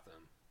on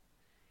Gotham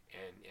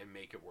and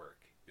make it work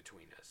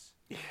between us.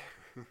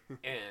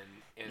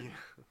 and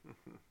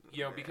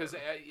you know, because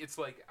it's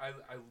like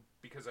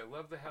because I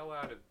love the hell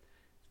out of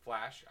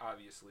Flash.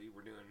 Obviously,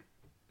 we're doing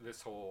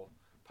this whole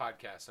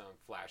podcast on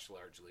Flash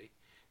largely.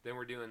 Then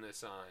we're doing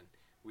this on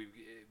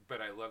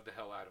but I love the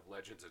hell out of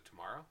Legends of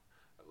Tomorrow.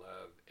 I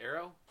love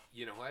Arrow.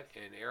 You know what?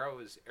 And Arrow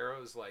is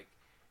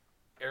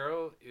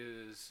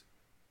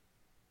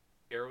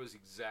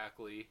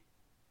exactly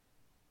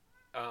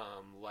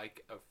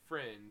like a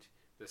friend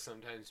that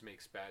sometimes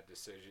makes bad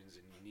decisions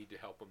and you need to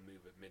help them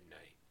move at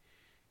midnight.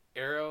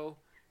 Arrow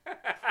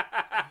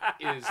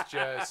is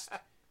just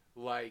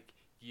like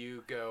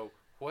you go,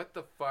 what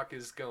the fuck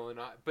is going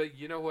on? But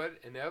you know what?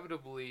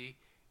 Inevitably,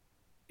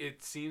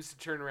 it seems to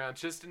turn around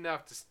just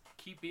enough to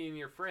keep being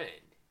your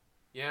friend.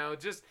 You know,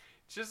 just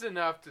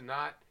enough to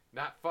not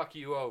fuck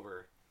you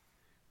over.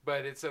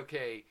 But it's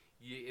okay.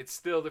 It's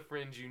still the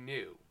friend you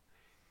knew.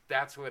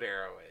 That's what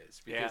Arrow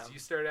is. Because you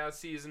start out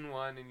season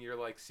 1 and you're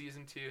like,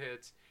 season 2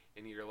 hits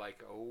and you're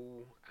like,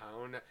 oh, I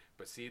don't know.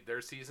 But see,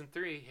 there's season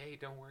 3. Hey,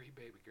 don't worry,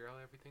 baby girl.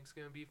 Everything's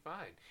going to be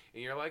fine.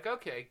 And you're like,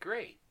 okay,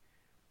 great.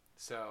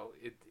 So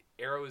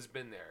Arrow has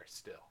been there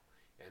still.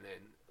 And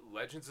then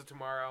Legends of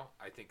Tomorrow,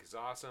 I think, is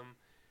awesome.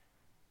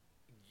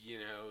 You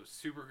know,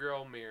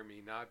 Supergirl may or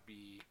may not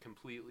be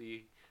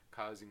completely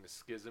causing a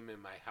schism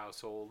in my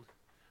household.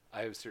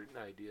 I have certain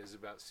ideas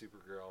about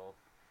Supergirl.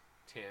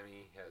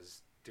 Tammy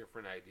has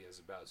different ideas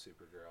about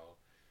Supergirl.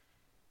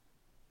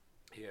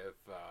 If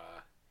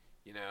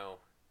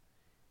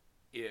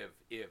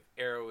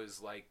Arrow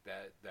is like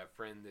that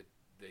friend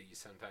that you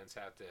sometimes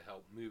have to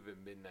help move at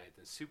midnight,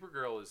 then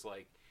Supergirl is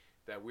like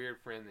that weird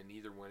friend that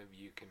neither one of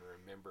you can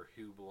remember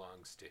who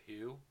belongs to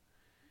who.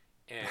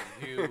 And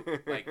who,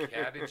 like,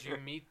 how did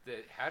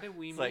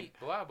we meet? Like,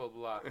 blah, blah,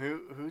 blah.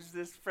 Who's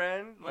this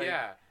friend? Like,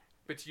 yeah.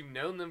 But you've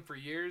known them for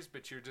years,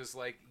 but you're just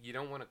like, you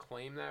don't want to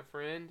claim that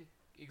friend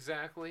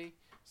exactly.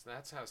 So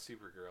that's how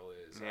Supergirl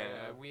is.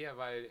 Yeah. We have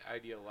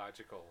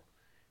ideological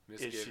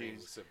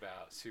misgivings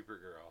about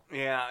Supergirl.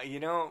 Yeah, you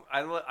know,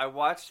 I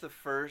watched the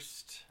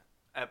first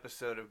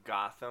episode of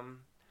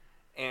Gotham,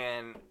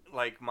 and,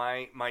 like,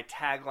 my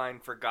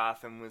tagline for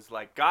Gotham was,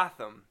 like,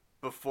 Gotham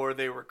before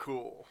they were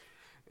cool.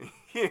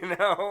 You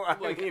know, I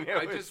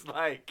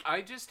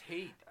just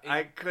hate.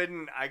 I could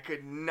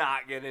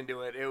not get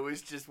into it. It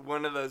was just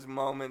one of those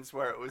moments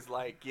where it was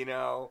like, you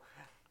know,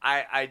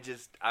 I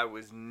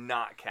was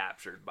not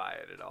captured by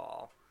it at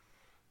all.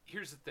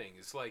 Here's the thing: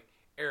 it's like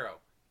Arrow.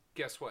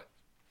 Guess what?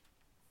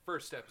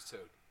 First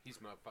episode, he's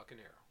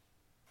motherfucking Arrow.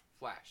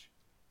 Flash.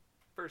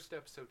 First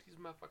episode, he's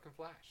motherfucking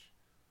Flash.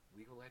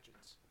 League of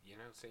Legends. You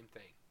know, same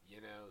thing. You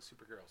know,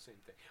 Supergirl, same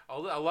thing. A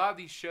lot of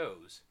these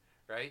shows,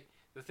 right?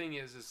 The thing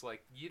is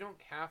like you don't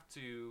have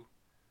to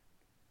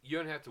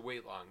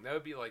wait long. That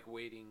would be like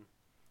waiting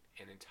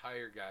an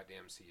entire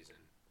goddamn season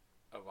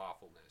of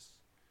awfulness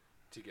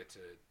to get to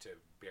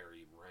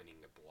Barry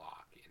running a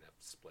block in a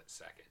split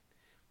second.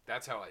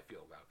 That's how I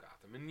feel about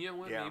Gotham. And you know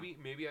what? Yeah.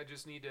 Maybe I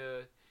just need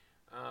to,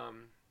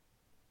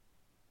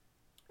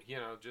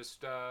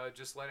 just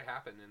let it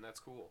happen, and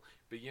that's cool.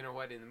 But you know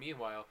what? In the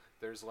meanwhile,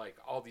 there's like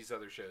all these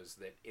other shows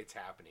that it's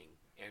happening,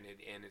 and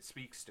it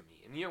speaks to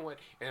me. And you know what?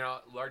 And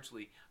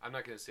largely, I'm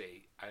not going to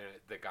say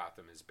that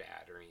Gotham is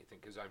bad or anything,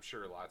 because I'm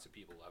sure lots of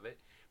people love it,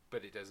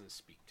 but it doesn't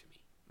speak to me.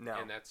 No.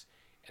 And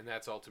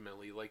that's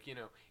ultimately, like, you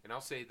know, and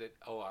I'll say that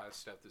a lot of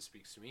stuff that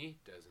speaks to me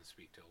doesn't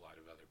speak to a lot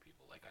of other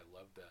people. Like, I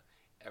love the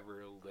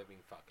ever-living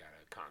fuck out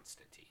of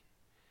Constantine,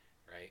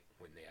 right?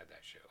 When they had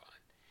that show on.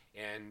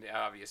 And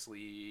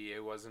obviously,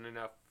 it wasn't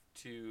enough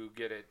to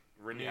get it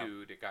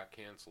renewed. Yeah. It got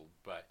canceled,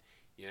 but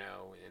you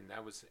know, and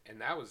that was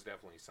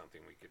definitely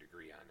something we could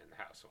agree on in the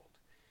household.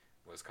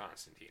 Was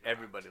Constantine?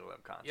 Everybody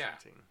loved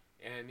Constantine.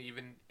 Yeah. And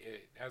even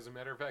as a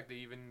matter of fact, they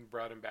even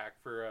brought him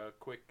back for a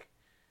quick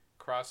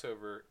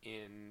crossover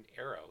in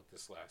Arrow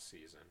this last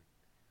season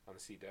on the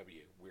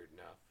CW. Weird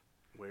enough.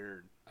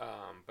 Weird.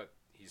 But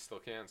he's still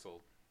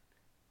canceled.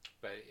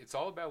 But it's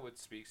all about what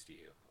speaks to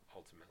you,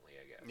 ultimately,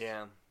 I guess.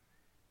 Yeah.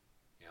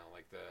 You know,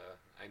 like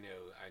I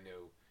know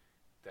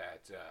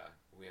that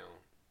we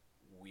don't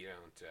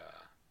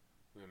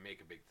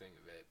make a big thing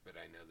of it, but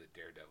I know that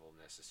Daredevil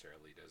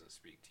necessarily doesn't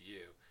speak to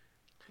you.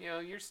 You know,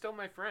 you're still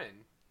my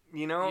friend.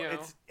 You know?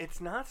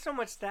 It's not so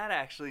much that,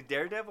 actually.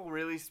 Daredevil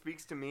really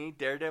speaks to me.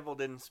 Daredevil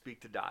didn't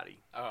speak to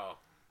Dottie. Oh.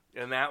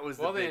 And that was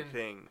the big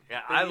thing.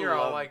 Yeah,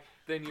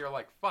 then you're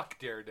like, fuck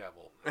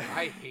Daredevil.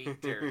 I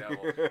hate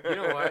Daredevil. You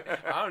know what?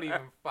 I don't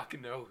even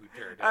fucking know who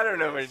Daredevil is. I don't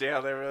know who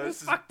Daredevil is.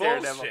 This is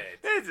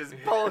bullshit. This is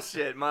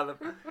bullshit, mother.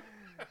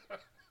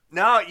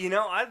 No, you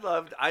know, I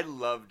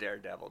loved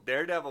Daredevil.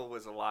 Daredevil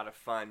was a lot of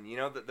fun. You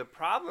know, the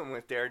problem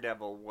with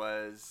Daredevil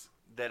was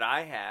that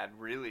I had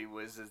really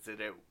was is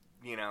that it,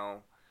 you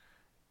know,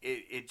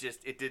 it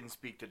didn't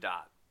speak to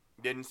Dot,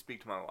 didn't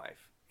speak to my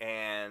wife,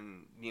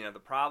 and you know the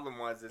problem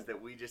was is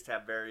that we just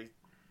have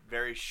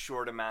very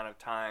short amount of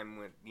time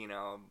with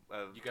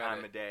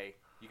time of day.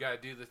 You gotta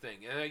do the thing,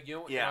 and you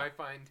know, yeah, I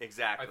find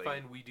exactly. I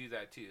find we do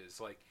that too. It's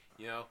like,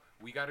 you know,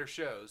 we got our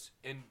shows,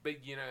 and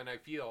I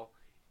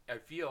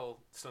feel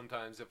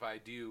sometimes if I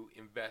do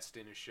invest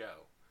in a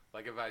show,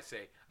 like if I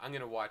say I'm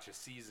gonna watch a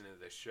season of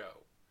this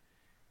show,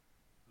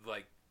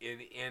 like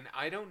and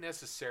I don't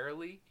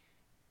necessarily,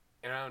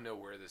 and I don't know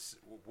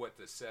what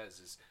this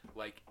says is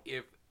like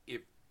if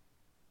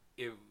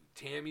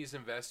Tammy's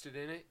invested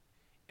in it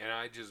and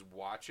I just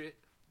watch it,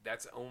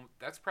 that's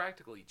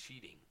practically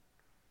cheating.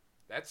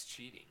 That's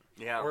cheating.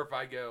 Yeah. Or if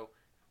I go,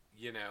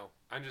 you know,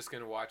 I'm just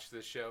going to watch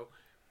this show,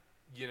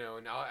 you know,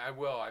 and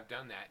I've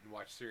done that and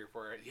watched 3 or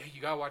 4. Yeah,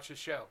 you got to watch this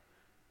show.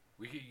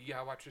 You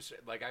got to watch this.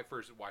 Like, I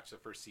first watched the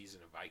first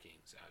season of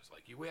Vikings. I was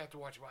like, we have to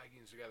watch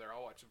Vikings together.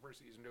 I'll watch the first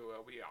season too.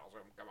 It'll be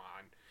awesome. Come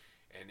on.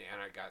 And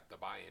I got the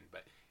buy-in.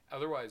 But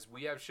otherwise,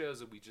 we have shows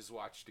that we just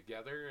watch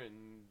together,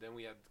 and then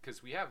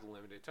because we have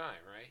limited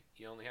time, right?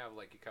 You only have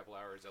like a couple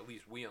hours. At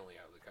least we only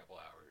have a couple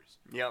hours.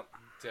 Yep.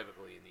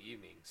 Typically in the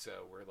evening.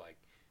 So we're like,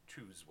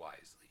 choose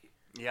wisely.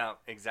 Yeah,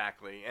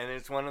 exactly. And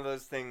it's one of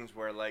those things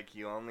where like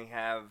you only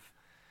have,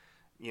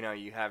 you know,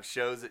 you have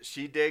shows that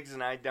she digs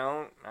and I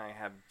don't. I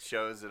have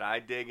shows that I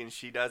dig and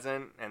she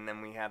doesn't, and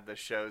then we have the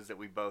shows that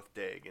we both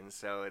dig. And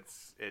so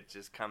it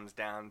just comes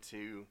down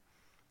to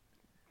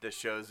the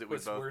shows that we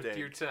both dig. What's worth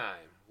your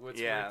time? What's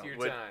worth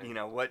your time? You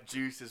know, what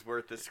juice is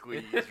worth the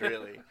squeeze,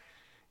 really.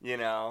 You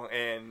know,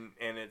 and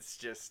it's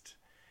just,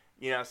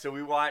 you know, so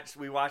we watched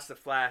The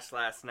Flash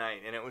last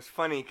night, and it was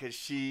funny because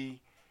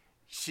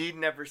she'd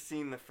never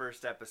seen the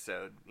first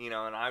episode, you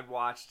know, and I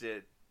watched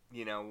it,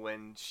 you know,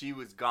 when she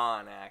was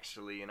gone,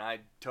 actually, and I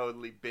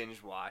totally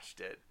binge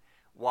watched it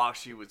while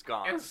she was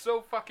gone. And it's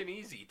so fucking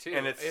easy, too.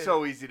 And it's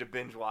so easy to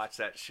binge watch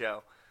that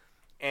show.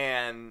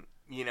 And,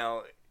 you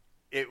know,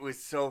 it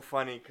was so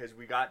funny because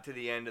we got to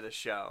the end of the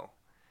show,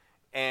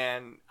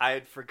 and I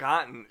had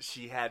forgotten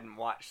she hadn't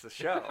watched the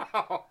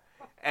show.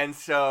 And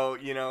so,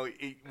 you know,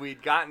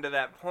 we'd gotten to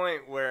that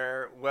point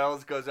where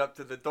Wells goes up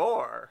to the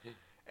door,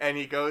 and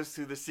he goes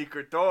through the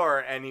secret door,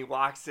 and he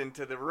walks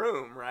into the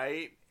room,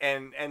 right?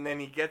 And then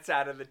he gets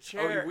out of the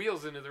chair. Oh, he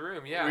wheels into the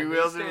room, yeah. He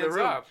wheels into the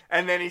room. Up.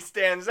 And then he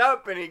stands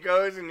up, and he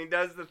goes, and he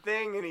does the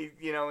thing, and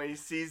he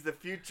sees the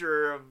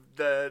future of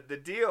the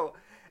deal.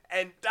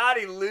 And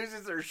Dottie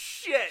loses her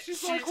shit.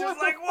 She's like, just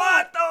like,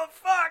 what the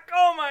fuck?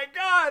 Oh my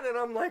God. And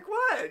I'm like,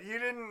 what? You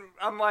didn't,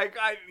 I'm like,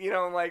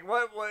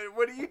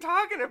 what are you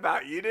talking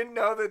about? You didn't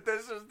know that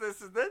this is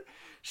this.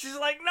 She's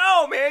like,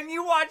 no, man,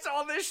 you watched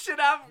all this shit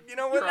out, you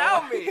know,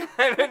 without me.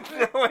 I didn't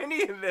know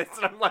any of this.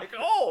 And I'm like,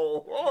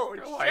 oh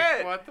You're shit.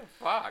 Like, what the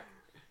fuck?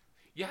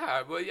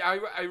 Yeah, well,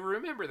 I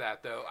remember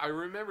that, though. I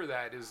remember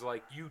that is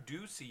like, you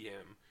do see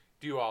him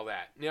do all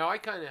that. Now, I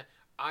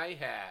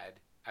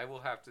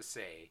will have to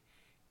say,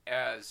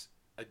 as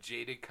a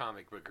jaded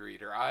comic book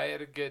reader, I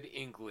had a good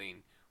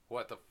inkling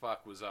what the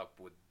fuck was up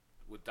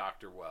with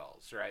Dr.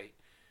 Wells, right?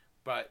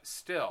 But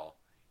still,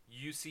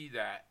 you see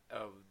that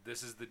of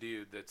this is the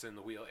dude that's in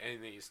the wheel,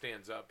 and then he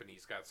stands up and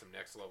he's got some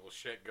next level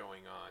shit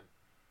going on,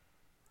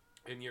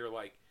 and you're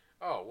like,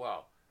 oh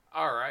well,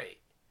 all right,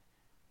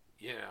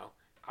 you know.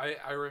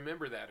 I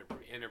remember that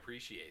and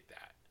appreciate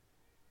that,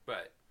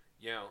 but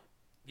you know,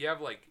 you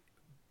have like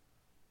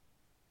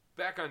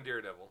back on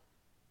Daredevil.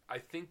 I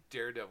think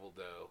Daredevil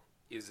though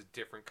is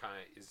definitely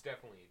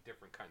a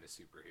different kind of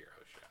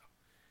superhero show.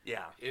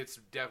 Yeah, it's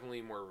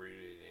definitely more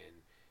rooted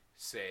in,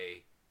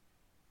 say,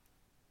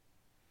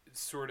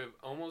 sort of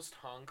almost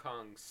Hong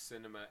Kong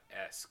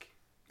cinema-esque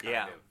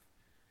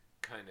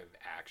kind of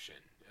action,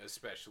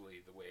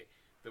 especially the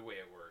way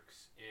it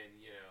works.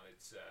 And you know,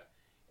 it's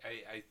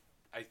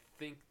I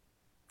think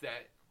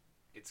that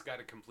it's got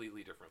a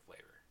completely different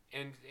flavor.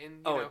 And you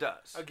know, it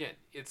does. Again,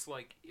 it's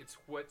like it's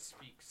what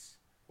speaks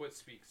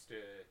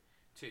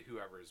to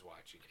whoever is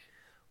watching it.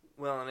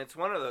 Well, and it's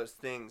one of those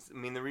things. I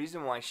mean, the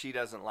reason why she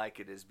doesn't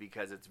like it is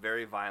because it's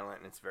very violent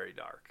and it's very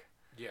dark.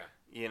 Yeah.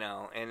 You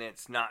know, and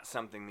it's not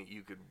something that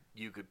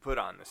you could put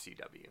on the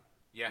CW.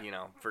 Yeah. You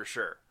know, for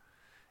sure.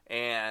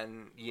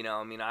 And, you know,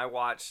 I mean, I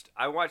watched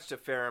a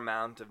fair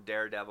amount of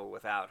Daredevil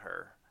without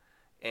her.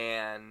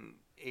 And,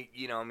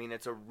 you know, I mean,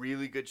 it's a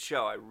really good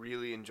show. I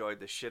really enjoyed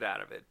the shit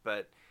out of it.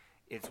 But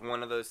it's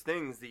one of those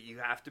things that you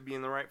have to be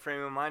in the right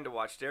frame of mind to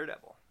watch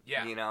Daredevil.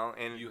 Yeah. You know,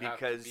 and you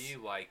because have to be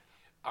like,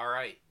 all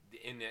right,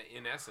 in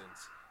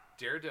essence,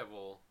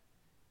 Daredevil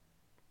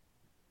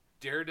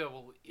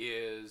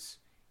is,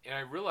 and I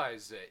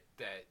realize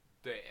that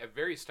at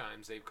various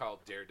times they've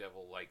called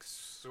Daredevil like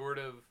sort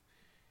of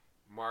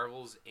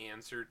Marvel's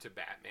answer to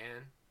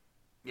Batman.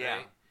 Yeah,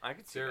 right? I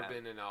could see there that. have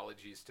been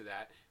analogies to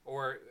that,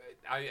 or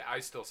I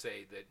still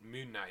say that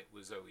Moon Knight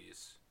was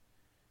always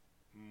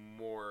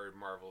more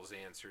Marvel's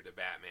answer to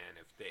Batman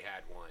if they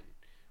had one,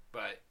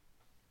 but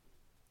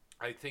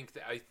I think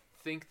that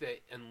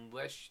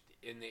unless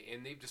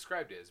and they've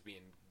described it as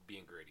being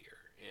grittier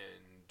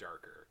and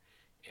darker,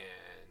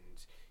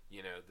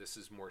 and this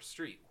is more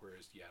street.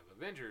 Whereas you have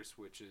Avengers,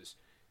 which is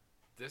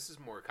this is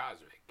more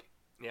cosmic.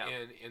 Yeah.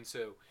 And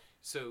so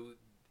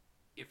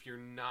if you're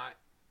not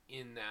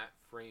in that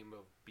frame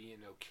of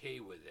being okay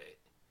with it,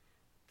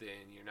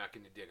 then you're not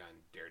going to dig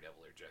on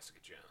Daredevil or Jessica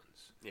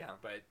Jones. Yeah.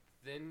 But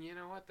then you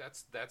know what?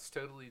 That's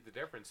totally the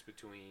difference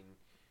between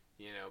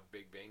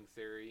Big Bang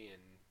Theory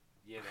and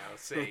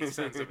say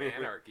Sons of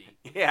Anarchy.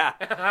 Yeah,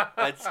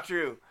 that's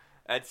true.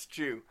 That's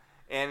true.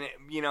 And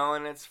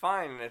and it's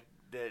fine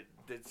that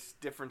it's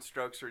different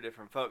strokes for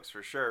different folks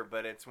for sure.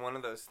 But it's one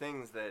of those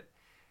things that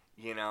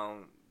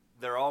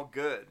they're all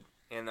good,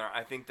 and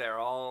I think they're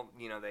all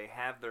they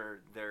have their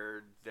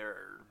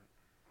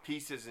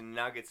pieces and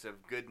nuggets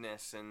of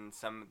goodness, and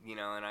some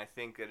and I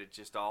think that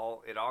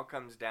it all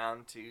comes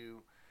down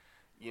to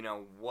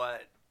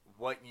what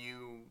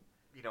you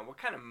what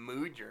kind of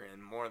mood you're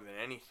in more than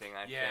anything.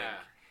 I think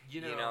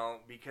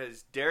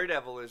because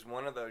Daredevil is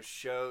one of those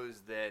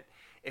shows that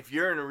if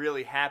you're in a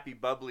really happy,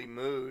 bubbly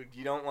mood,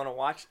 you don't want to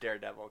watch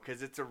Daredevil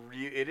because it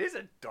is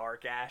a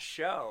dark ass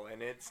show,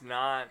 and it's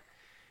not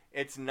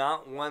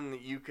one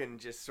that you can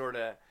just sort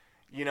of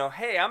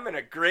hey, I'm in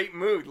a great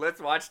mood, let's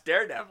watch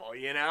Daredevil.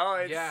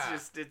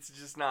 It's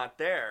just not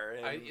there.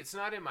 And it's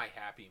not in my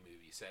happy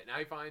movie set, and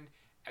I find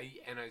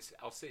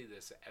I'll say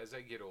this as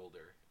I get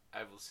older.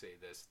 I will say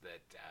this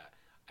that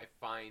I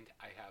find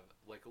I have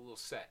like a little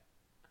set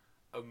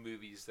of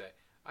movies that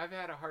I've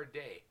had a hard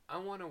day. I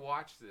want to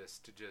watch this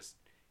to just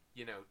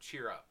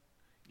cheer up.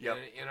 Yep.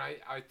 And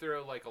I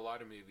throw like a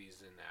lot of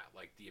movies in that,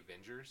 like the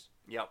Avengers.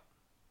 Yep.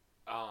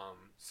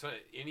 So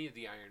any of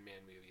the Iron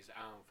Man movies,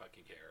 I don't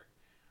fucking care.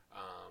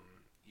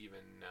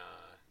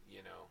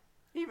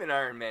 Even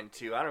Iron Man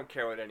 2, I don't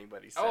care what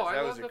anybody says. Oh, I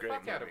that love was a the great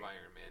fuck movie. out of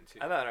Iron Man 2.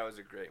 I thought it was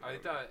a great movie.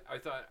 I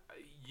thought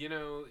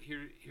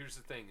here's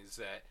the thing is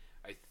that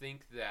I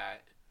think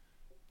that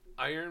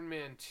Iron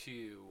Man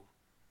 2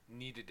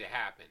 needed to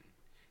happen.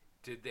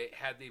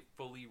 Had they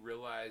fully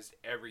realized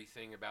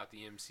everything about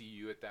the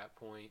MCU at that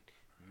point?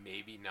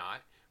 Maybe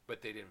not,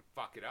 but they didn't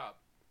fuck it up.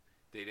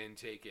 They didn't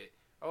take it,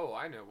 oh,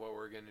 I know what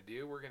we're going to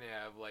do. We're going to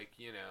have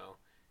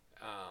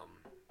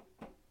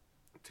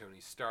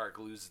Tony Stark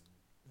lose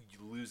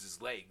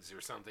his legs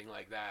or something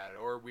like that,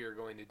 or we are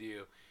going to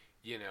do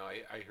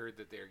I heard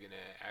that they're going to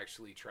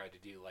actually try to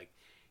do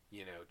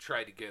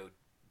try to go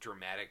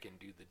dramatic and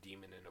do the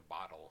demon in a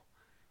bottle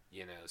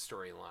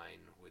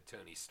storyline with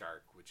Tony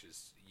Stark, which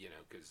is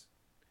because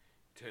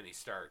Tony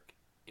Stark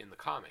in the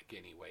comic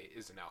anyway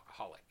is an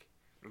alcoholic,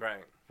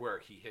 right? Where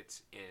he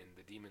hits in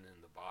the demon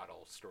in the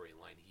bottle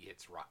storyline, he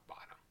hits rock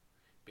bottom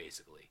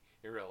basically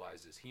and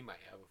realizes he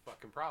might have a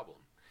fucking problem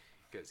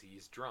because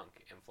he's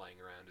drunk and flying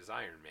around as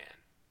Iron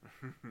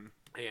Man.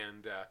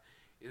 And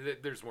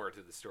there's more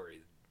to the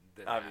story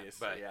than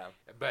obviously, that. Yeah.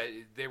 But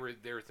they were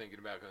thinking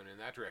about going in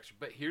that direction.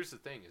 But here's the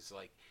thing: is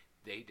like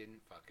they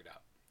didn't fuck it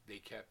up. They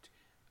kept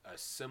a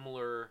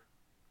similar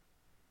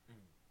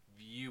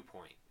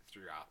viewpoint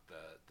throughout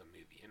the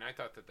movie, and I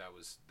thought that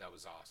was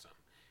awesome.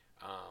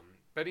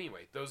 But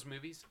anyway, those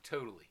movies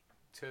totally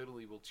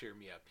will cheer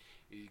me up.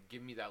 You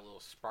give me that little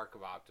spark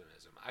of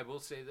optimism. I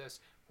will say this: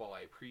 while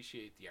I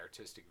appreciate the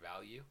artistic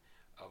value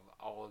of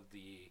all of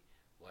the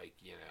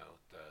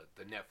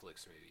the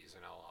Netflix movies,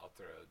 and I'll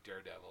throw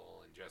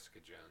Daredevil and Jessica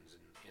Jones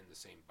in the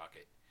same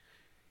bucket,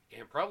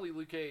 and probably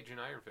Luke Cage and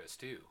Iron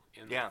Fist too,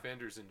 and the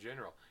Defenders in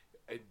general.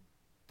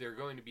 They're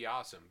going to be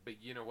awesome,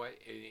 but you know what?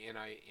 And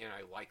I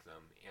like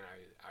them, and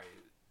I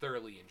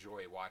thoroughly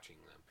enjoy watching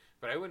them.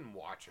 But I wouldn't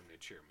watch them to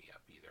cheer me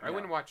up either. No. I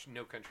wouldn't watch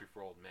No Country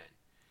for Old Men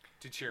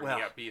to cheer me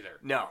up either.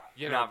 No,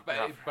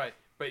 but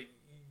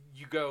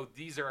you go.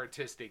 These are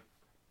artistic.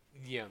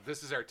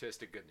 This is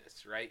artistic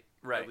goodness, right?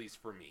 Right. At least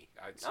for me,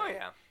 I'd say. Oh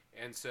yeah.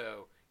 And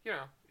so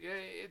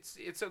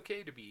it's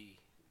okay to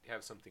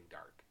have something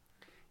dark.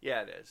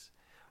 Yeah, it is.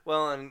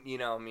 Well, and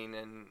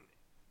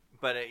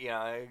but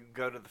I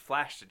go to The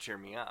Flash to cheer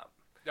me up.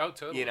 Oh,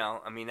 totally.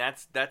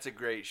 That's a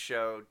great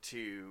show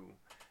to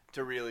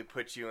really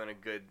put you in a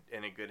good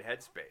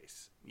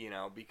headspace.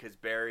 Because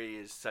Barry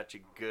is such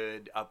a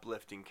good,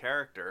 uplifting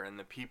character, and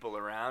the people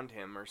around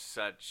him are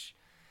such,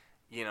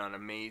 an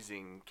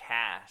amazing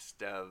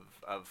cast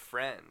of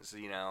friends.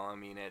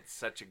 It's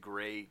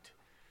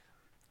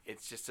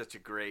just such a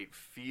great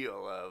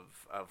feel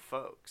of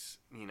folks.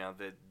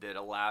 That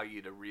allow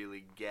you to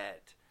really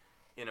get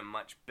in a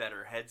much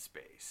better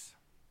headspace.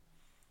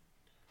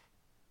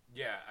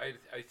 Yeah, I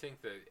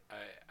think that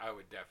I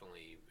would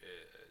definitely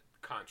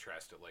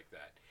contrast it like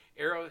that.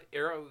 Arrow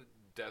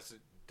does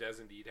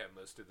indeed have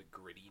most of the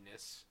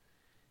grittiness,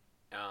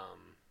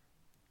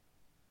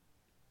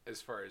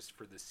 as far as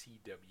for the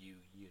CW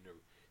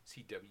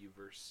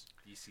verse,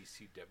 DC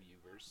CW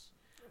verse.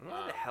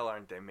 Why the hell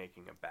aren't they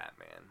making a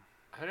Batman?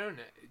 I don't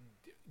know.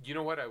 You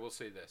know what? I will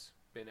say this: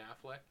 Ben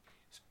Affleck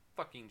is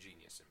fucking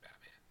genius in Batman.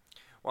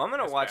 Well, I'm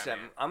gonna watch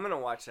Batman. I'm gonna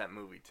watch that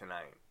movie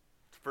tonight,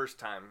 first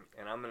time,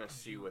 and I'm gonna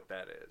see what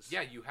that is.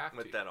 Yeah, you have to.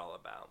 What that all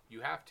about?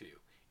 You have to.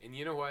 And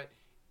you know what?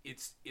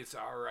 It's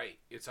all right.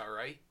 It's all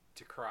right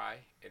to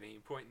cry at any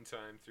point in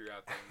time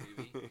throughout that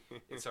movie.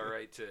 It's all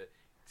right to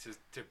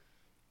to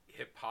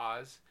hit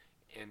pause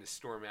and to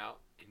storm out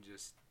and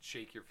just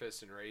shake your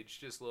fist in rage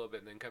just a little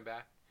bit and then come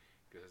back,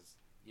 because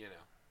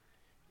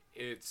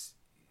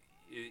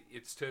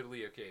it's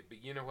totally okay.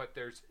 But you know what?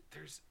 There's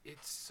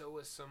it's so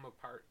a sum of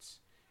parts.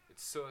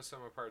 It's so a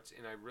sum of parts,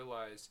 and I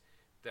realize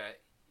that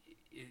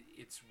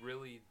it's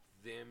really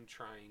them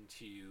trying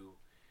to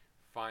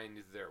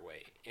find their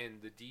way.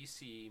 And the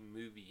DC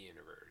movie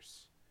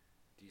universe,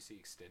 DC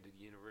extended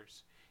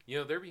universe,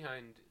 they're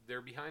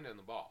behind on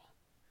the ball,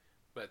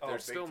 but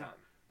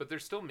they're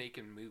still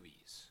making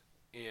movies,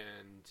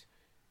 and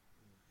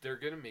they're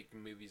gonna make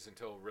movies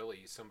until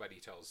really somebody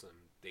tells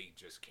them they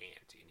just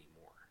can't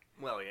anymore.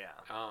 Well,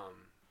 yeah.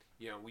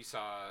 We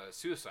saw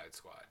Suicide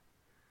Squad,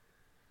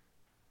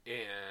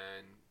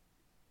 and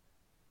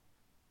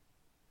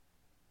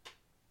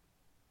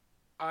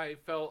I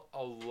felt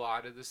a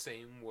lot of the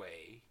same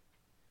way.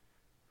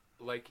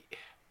 Like,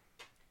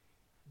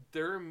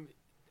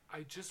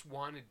 I just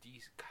want a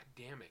DC. God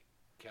damn it,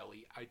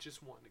 Kelly! I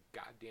just want a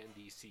goddamn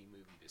DC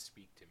movie to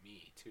speak to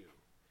me too.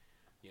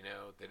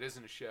 That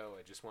isn't a show.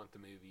 I just want the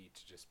movie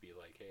to just be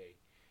like, hey,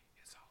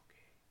 it's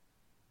okay.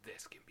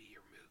 This can be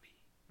your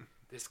movie.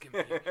 This can be.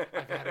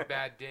 I've had a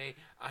bad day.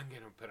 I'm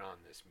gonna put on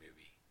this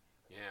movie.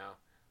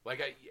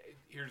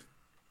 Here's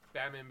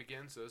Batman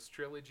Begins. Those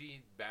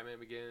trilogy, Batman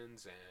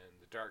Begins and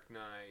The Dark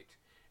Knight,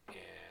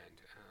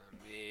 and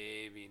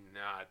maybe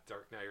not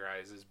Dark Knight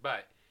Rises,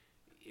 but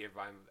if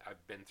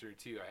I've been through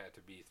 2, I had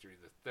to be through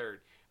the 3rd.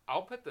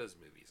 I'll put those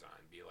movies on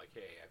and be like,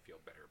 hey, I feel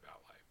better about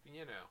life.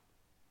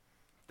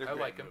 They're I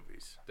great like them.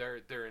 movies.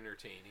 They're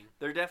entertaining.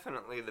 They're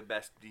definitely the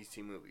best DC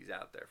movies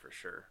out there for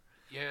sure.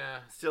 Yeah.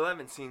 Still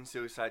haven't seen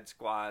Suicide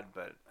Squad,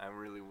 but I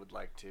really would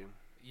like to.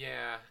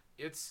 Yeah,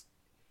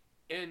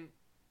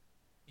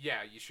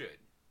 yeah, you should.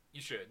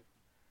 You should.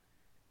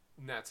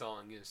 And that's all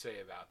I'm going to say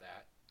about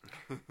that.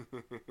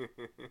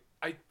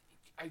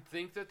 I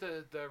think that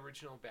the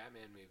original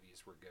Batman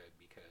movies were good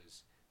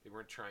because they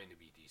weren't trying to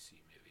be DC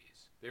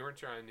movies. They weren't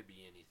trying to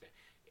be anything.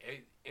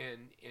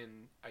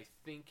 And I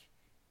think,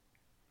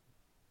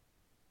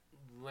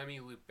 let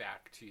me loop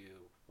back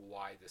to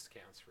why this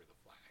counts for The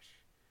Flash,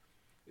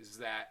 is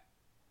that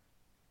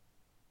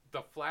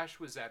The Flash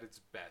was at its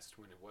best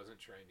when it wasn't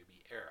trying to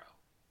be Arrow.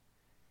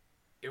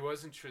 It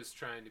wasn't just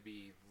trying to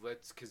be,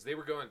 because they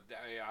were going,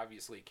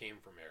 obviously it came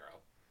from Arrow,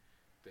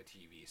 the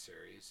TV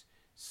series,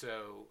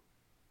 so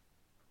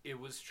it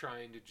was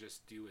trying to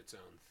just do its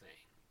own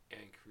thing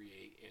and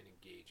create an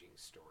engaging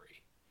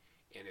story,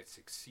 and it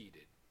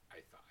succeeded,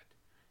 I thought.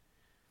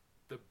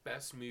 The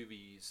best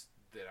movies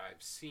that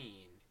I've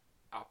seen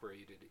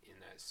operated in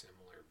that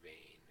similar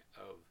vein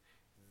of,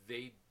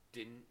 they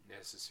didn't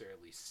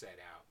necessarily set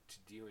out to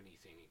do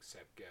anything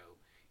except go,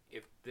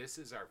 if this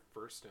is our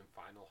first and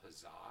final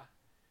huzzah,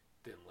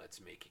 then let's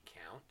make it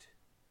count.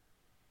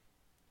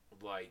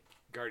 Like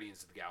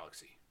Guardians of the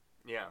Galaxy.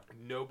 Yeah.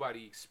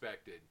 Nobody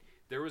expected.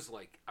 There was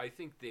I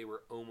think they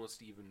were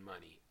almost even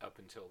money up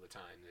until the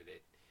time that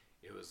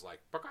it was like,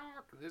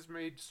 this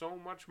made so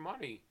much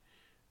money.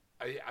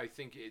 I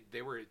think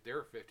they were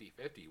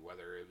 50-50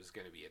 whether it was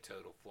going to be a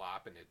total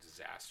flop and a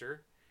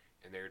disaster,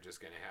 and they were just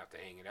going to have to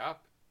hang it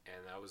up,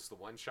 and that was the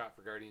one shot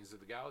for Guardians of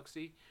the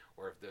Galaxy,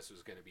 or if this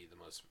was going to be the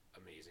most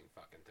amazing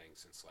fucking thing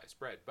since sliced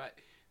bread. But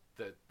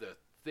the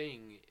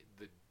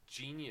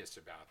genius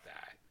about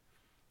that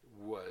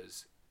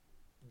was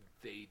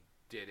they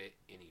did it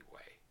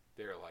anyway.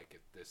 They're like,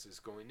 if this is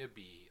going to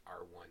be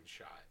our one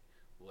shot,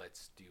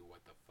 let's do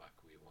what the fuck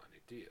we want to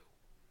do.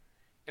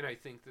 And I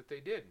think that they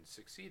did and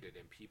succeeded,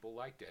 and people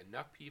liked it.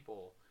 Enough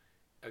people,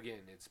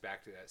 again, it's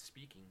back to that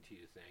speaking to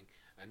you thing,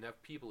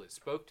 enough people, it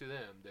spoke to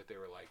them that they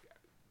were like,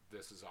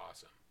 this is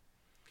awesome.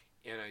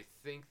 And I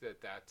think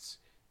that that's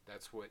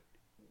what,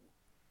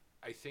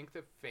 I think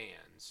that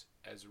fans,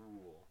 as a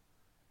rule,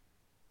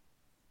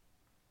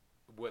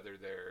 whether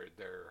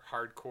they're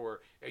hardcore,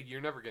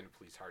 you're never going to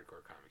please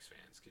hardcore comics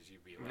fans, because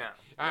you'd be like, no.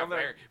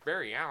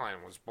 Barry Allen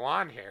was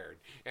blonde haired,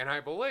 and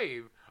I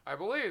believe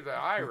that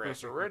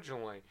Iris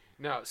originally.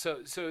 No,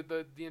 so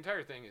the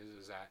entire thing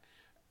is that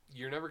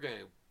you're never going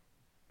to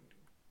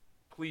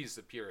please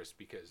the purists,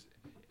 because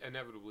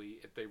inevitably,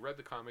 if they read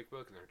the comic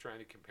book and they're trying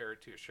to compare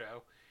it to a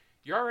show,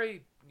 you're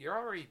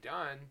already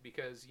done,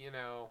 because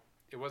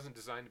it wasn't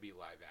designed to be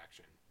live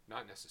action,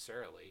 not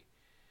necessarily.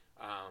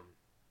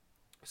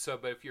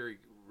 But if you're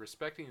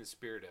respecting the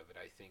spirit of it,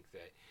 I think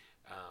that,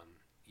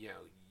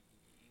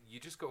 you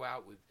just go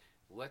out with,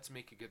 let's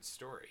make a good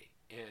story.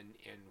 And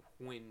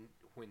when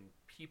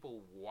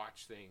people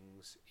watch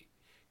things,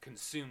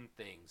 consume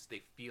things,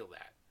 they feel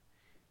that.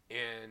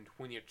 And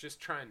when you're just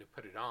trying to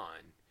put it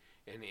on,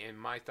 and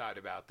my thought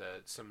about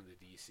some of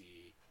the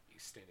DC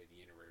Extended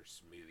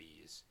Universe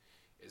movies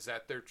is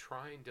that they're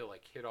trying to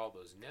hit all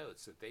those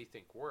notes that they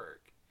think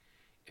work.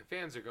 And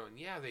fans are going,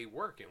 yeah, they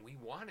work, and we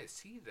want to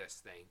see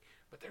this thing,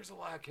 but there's a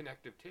lot of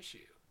connective tissue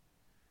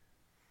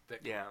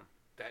that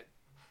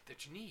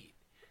you need,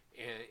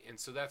 and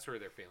so that's where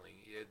they're failing.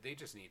 They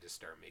just need to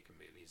start making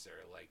movies that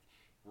are like,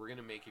 we're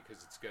gonna make it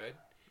because it's good,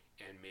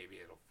 and maybe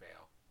it'll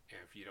fail, and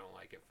if you don't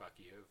like it, fuck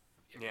you.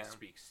 if it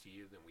speaks to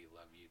you, then we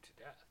love you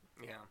to death.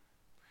 Yeah.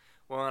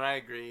 Well, and I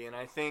agree, and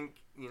I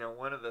think, you know,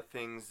 one of the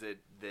things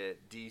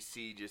that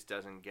DC just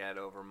doesn't get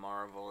over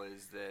Marvel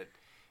is that,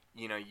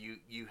 you know,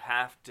 you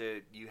have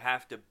to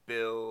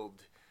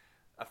build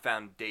a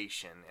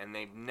foundation, and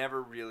they've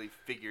never really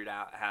figured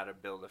out how to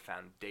build a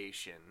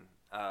foundation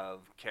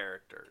of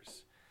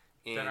characters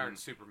that aren't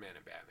Superman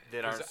and Batman.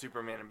 That aren't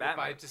Superman and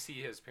Batman. If I had to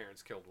see his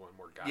parents killed one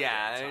more guy,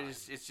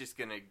 it's just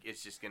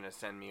gonna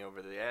send me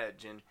over the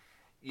edge. And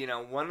you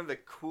know, one of the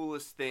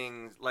coolest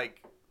things,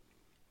 like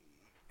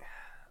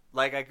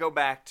I go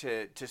back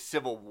to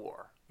Civil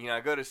War. You know,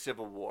 I go to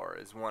Civil War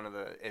as one of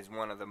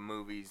the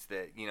movies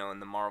that, you know, in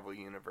the Marvel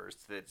universe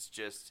that's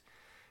just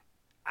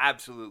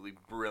absolutely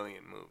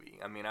brilliant movie.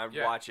 I mean, I'd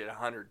watch it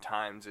 100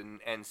 times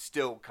and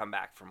still come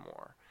back for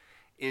more.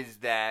 Is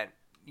that,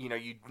 you know,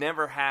 you'd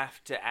never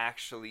have to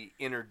actually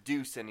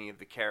introduce any of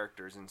the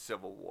characters in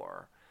Civil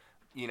War.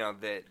 You know,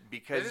 that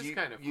because you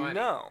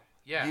know.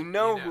 Yeah, you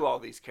know who all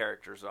these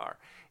characters are.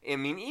 I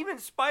mean, even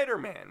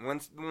Spider-Man.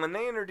 When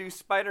they introduced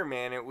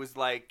Spider-Man, it was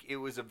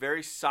a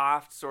very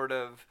soft sort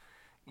of,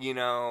 you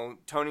know,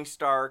 Tony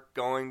Stark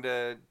going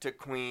to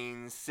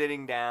Queens,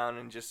 sitting down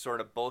and just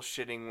sort of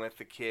bullshitting with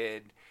the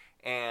kid.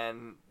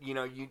 And, you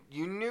know,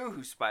 you knew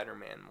who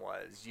Spider-Man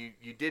was.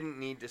 You didn't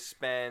need to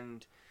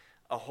spend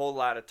a whole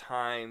lot of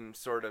time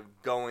sort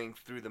of going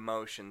through the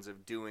motions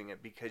of doing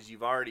it because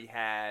you've already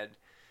had,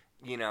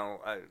 you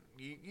know,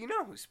 you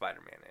know who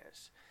Spider-Man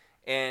is.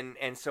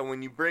 And so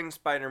when you bring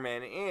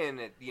Spider-Man in,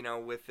 you know,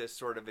 with this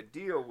sort of a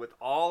deal with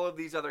all of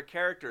these other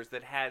characters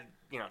that had,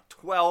 you know,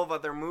 12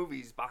 other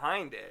movies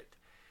behind it,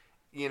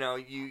 you know,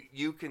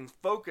 you can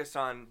focus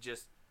on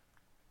just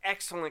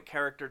excellent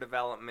character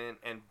development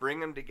and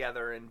bring them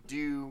together and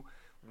do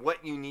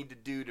what you need to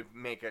do to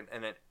make an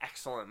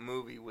excellent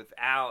movie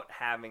without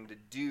having to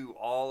do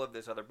all of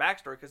this other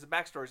backstory, because the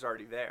backstory's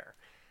already there.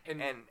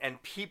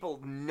 And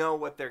people know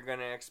what they're going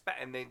to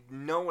expect, and they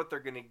know what they're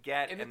going to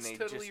get, and it's they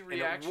totally just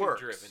reaction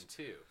driven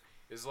too.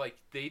 It's like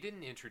they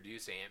didn't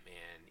introduce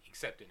Ant-Man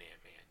except in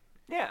Ant-Man.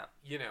 Yeah,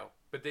 you know,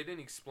 but they didn't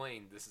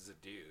explain this is a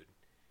dude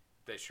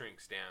that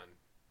shrinks down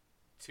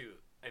to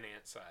an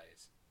ant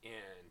size,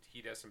 and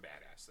he does some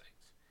badass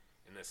things,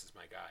 and this is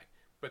my guy.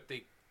 But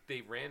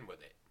they ran with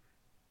it,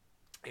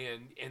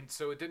 and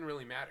so it didn't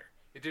really matter.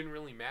 It didn't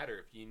really matter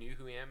if you knew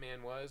who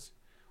Ant-Man was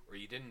or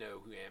you didn't know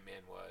who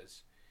Ant-Man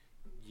was.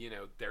 You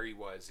know, there he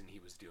was, and he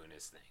was doing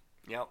his thing.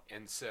 Yep.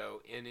 And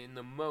so, and in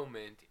the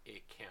moment,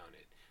 it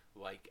counted.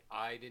 Like,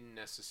 I didn't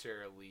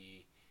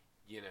necessarily,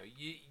 you know,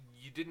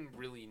 you didn't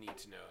really need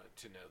to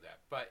know that,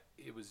 but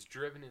it was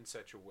driven in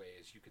such a way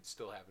as you could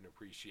still have an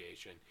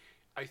appreciation.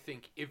 I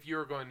think if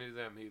you're going to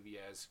that movie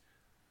as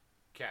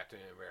Captain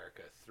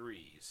America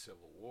 3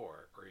 Civil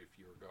War, or if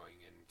you were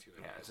going into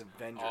it as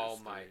Avengers all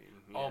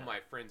 3, all my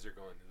friends are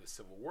going to the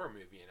Civil War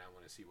movie and I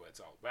want to see what it's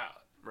all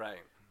about.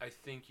 Right. I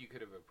think you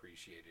could have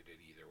appreciated it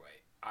either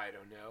way. I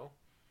don't know,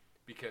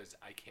 because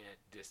I can't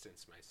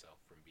distance myself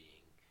from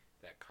being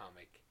that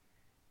comic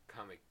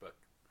book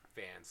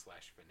fan /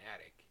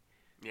 fanatic.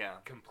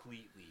 Yeah.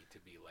 Completely to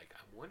be like,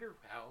 I wonder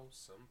how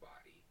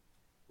somebody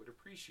would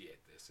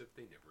appreciate this if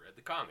they never read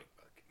the comic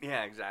book.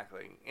 Yeah,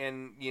 exactly.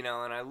 And, you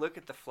know, and I look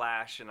at The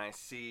Flash and I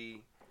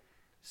see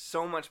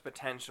so much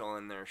potential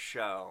in their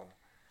show.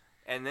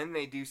 And then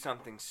they do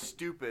something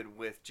stupid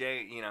with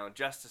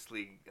Justice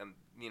League,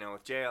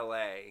 with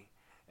JLA,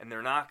 and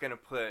they're not going to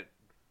put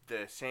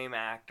the same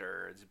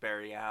actor as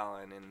Barry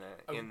Allen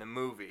in the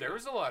movie. There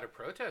was a lot of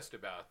protest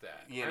about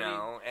that.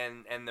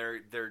 And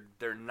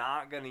they're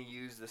not going to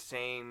use the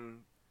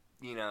same,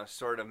 you know,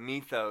 sort of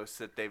mythos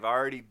that they've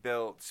already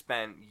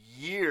spent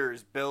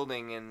years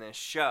building in this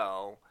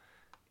show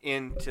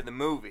into the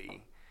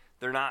movie.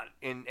 They're not,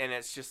 and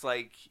it's just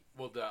like,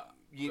 well,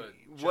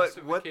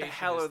 what the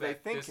hell are they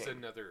thinking? It's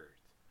another Earth.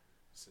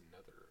 It's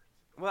another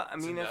Earth. Well, I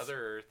mean, it's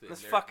another Earth.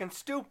 It's fucking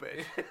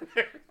stupid.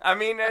 I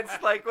mean,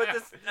 it's like what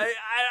this.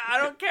 I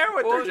don't care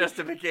what their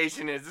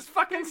justification is. It's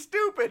fucking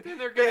stupid. Then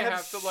they're gonna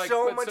have to like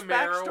so put much some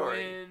backstory. Arrow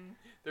in.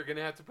 They're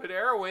gonna have to put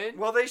Arrow in.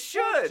 Well, they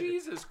should. Oh,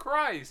 Jesus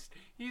Christ!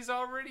 He's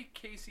already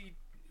Casey.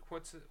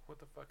 What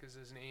the fuck is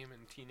his name in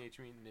Teenage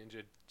Mutant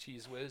Ninja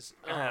Cheese Whiz?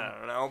 I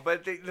don't know,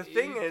 but the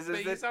thing is that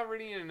he's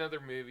already in another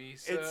movie.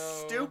 So it's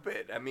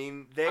stupid. I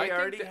mean, they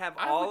already have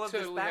all of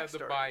this backstory. I would totally have the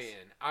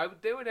buy-in.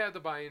 They would have the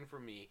buy-in for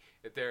me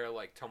if they're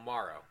like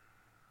tomorrow,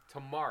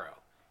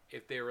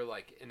 if they were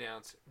like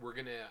announce we're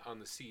gonna on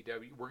the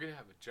CW we're gonna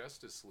have a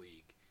Justice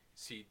League.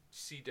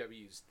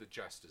 CW's the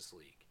Justice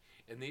League,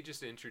 and they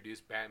just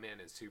introduced Batman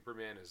and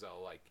Superman as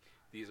all like.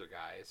 These are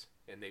guys,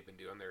 and they've been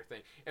doing their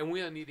thing. And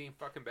we don't need any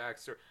fucking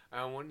backstory. I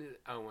don't want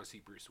to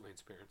see Bruce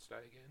Wayne's parents die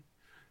again.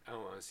 I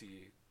don't want to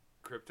see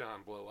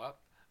Krypton blow up.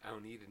 I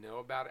don't need to know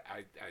about it.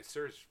 I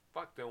sure as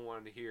fuck don't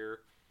want to hear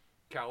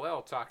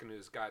Kal-El talking to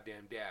his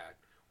goddamn dad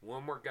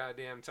one more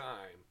goddamn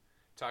time,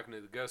 talking to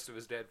the ghost of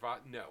his dead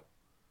father. No.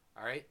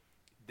 All right?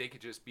 They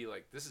could just be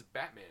like, this is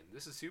Batman.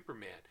 This is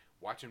Superman.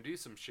 Watch him do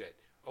some shit.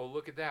 Oh,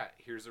 look at that.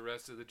 Here's the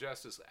rest of the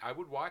Justice League. I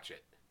would watch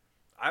it.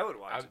 I would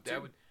watch it,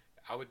 too.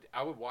 I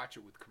would watch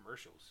it with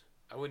commercials.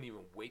 I wouldn't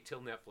even wait till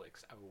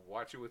Netflix. I would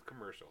watch it with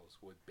commercials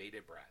with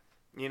bated breath.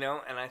 You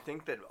know, and I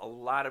think that a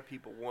lot of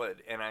people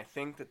would, and I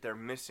think that they're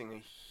missing a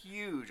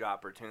huge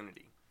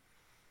opportunity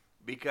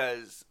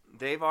because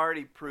they've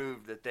already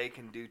proved that they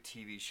can do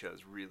TV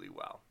shows really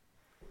well.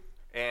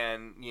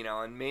 And, you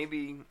know, and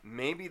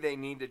maybe they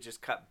need to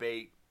just cut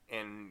bait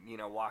and, you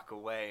know, walk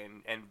away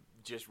and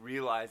just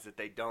realize that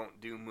they don't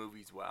do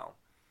movies well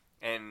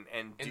and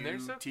do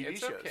TV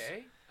shows. It's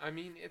okay. I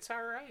mean, it's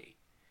all right.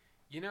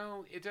 You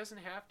know, it doesn't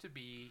have to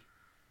be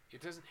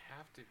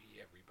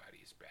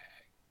everybody's bag.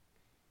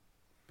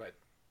 But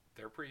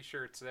they're pretty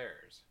sure it's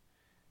theirs.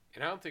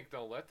 And I don't think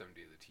they'll let them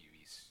do the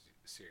TV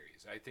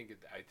series. I think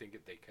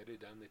if they could have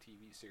done the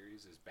TV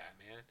series as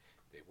Batman,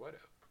 they would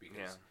have,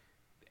 because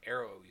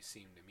Arrow always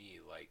seemed to me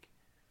like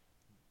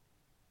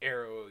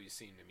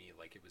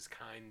it was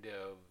kind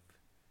of,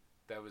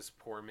 that was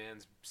poor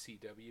man's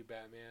CW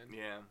Batman.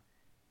 Yeah.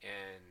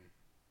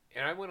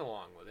 And I went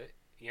along with it.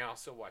 Yeah, I'll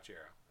still watch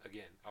Arrow.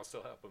 Again, I'll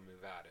still help him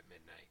move out at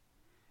midnight.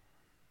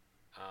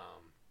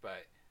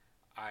 But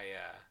I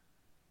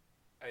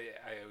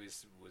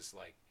always was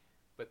like,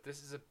 but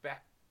this is a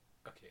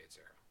okay, it's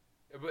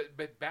Arrow.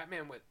 But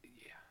Batman went,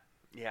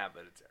 yeah,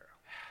 but it's Arrow.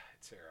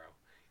 It's Arrow.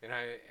 And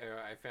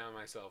I found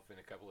myself in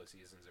a couple of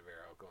seasons of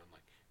Arrow going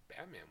like,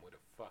 Batman would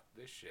have fucked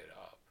this shit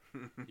up.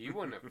 He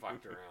wouldn't have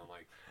fucked around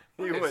like,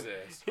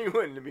 this? He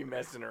wouldn't be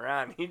messing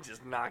around. He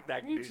just knocked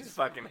that dude's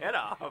fucking head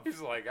off.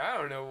 He's like, I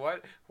don't know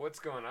what's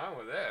going on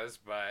with this,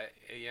 but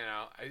you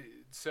know,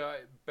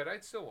 but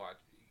I'd still watch.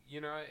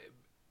 You know,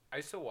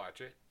 I still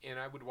watch it, and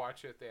I would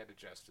watch it if they had a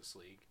Justice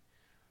League.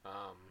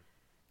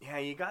 Yeah,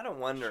 you gotta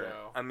wonder.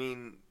 Show. I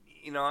mean,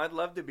 you know, I'd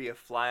love to be a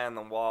fly on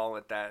the wall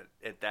at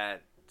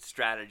that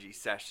strategy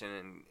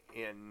session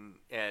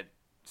at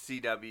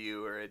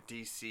CW or at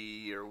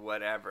DC or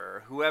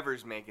whatever,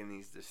 whoever's making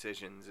these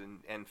decisions,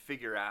 and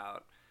figure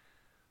out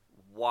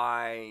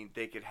why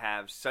they could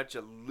have such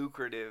a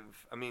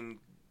lucrative. I mean,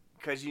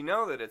 because you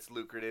know that it's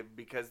lucrative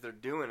because they're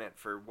doing it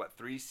for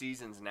 3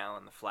 seasons now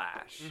in The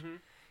Flash. Mm-hmm.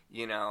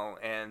 You know,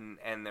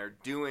 and they're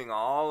doing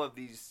all of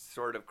these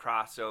sort of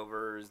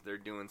crossovers. They're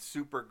doing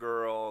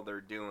Supergirl. They're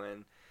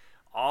doing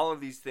all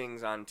of these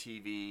things on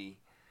TV,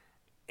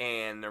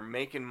 and they're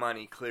making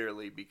money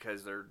clearly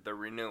because they're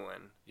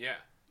renewing. Yeah.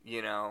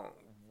 You know,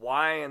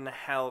 why in the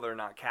hell they're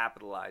not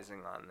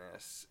capitalizing on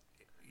this?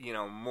 You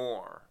know,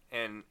 more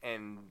and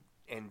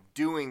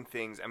doing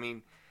things. I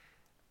mean,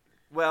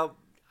 well,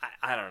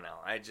 I don't know.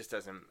 It just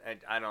doesn't.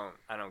 I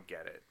don't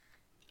get it.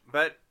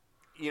 But.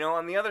 You know,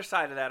 on the other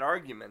side of that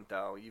argument,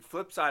 though, you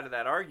flip side of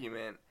that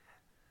argument,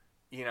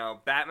 you know,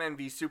 Batman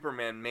v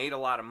Superman made a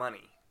lot of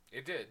money.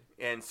 It did.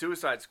 And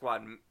Suicide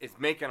Squad is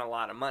making a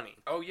lot of money.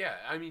 Oh, yeah.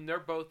 I mean, they're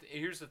both...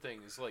 Here's the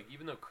thing. It's like,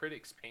 even though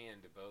critics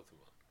panned to both of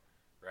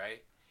them,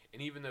 right?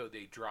 And even though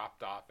they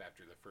dropped off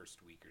after the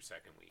first week or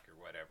second week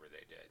or whatever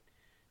they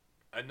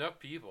did, enough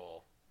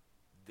people,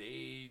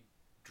 they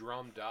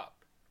drummed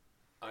up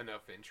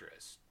enough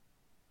interest.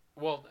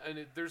 Well,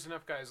 and there's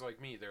enough guys like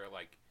me that are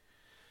like,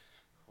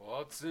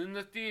 well, it's in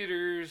the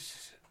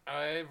theaters.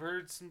 I've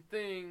heard some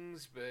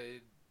things,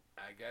 but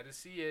I gotta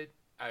see it.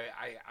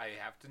 I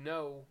have to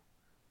know.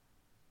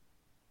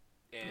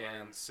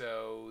 And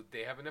so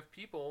they have enough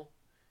people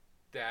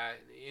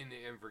that,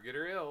 and for good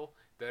or ill,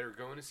 that are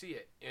going to see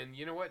it. And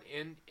you know what?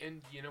 And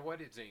you know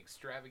what? It's an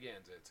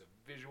extravaganza. It's a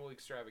visual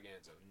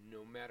extravaganza.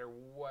 No matter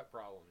what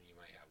problem you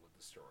might have with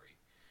the story,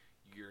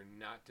 you're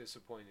not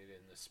disappointed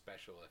in the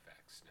special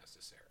effects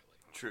necessarily.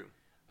 True.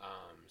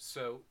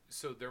 So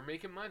they're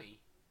making money.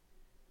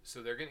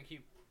 So they're gonna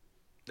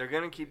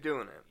keep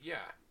doing it.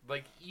 Yeah,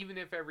 like even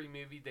if every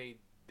movie they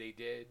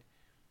did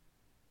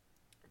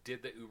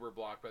the uber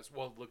blockbuster.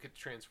 Well, look at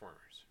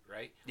Transformers,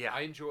 right? Yeah,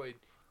 I enjoyed,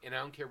 and I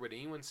don't care what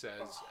anyone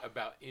says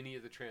about any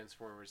of the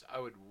Transformers. I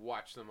would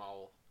watch them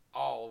all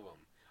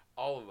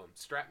of them.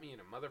 Strap me in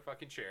a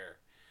motherfucking chair,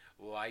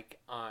 like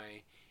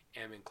I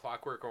am in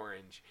Clockwork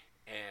Orange,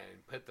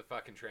 and put the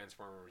fucking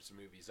Transformers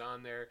movies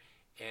on there.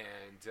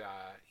 And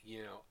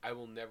you know, I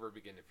will never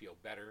begin to feel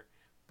better.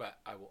 But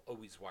I will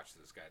always watch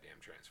those goddamn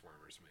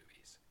Transformers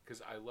movies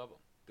because I love them.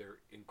 They're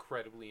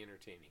incredibly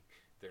entertaining.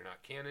 They're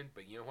not canon,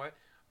 but you know what?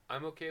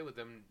 I'm okay with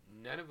them.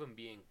 None of them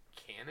being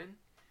canon,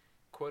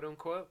 quote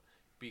unquote,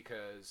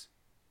 because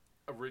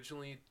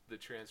originally the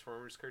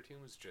Transformers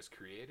cartoon was just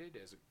created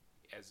as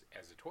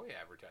a toy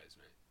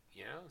advertisement.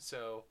 You know,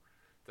 so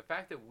the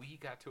fact that we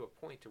got to a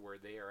point to where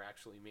they are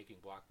actually making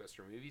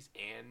blockbuster movies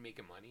and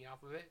making money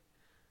off of it,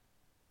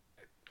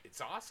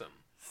 it's awesome.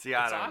 See,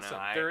 I don't know.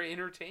 They're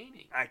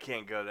entertaining. I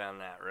can't go down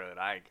that road.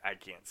 I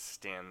can't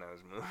stand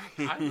those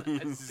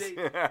movies.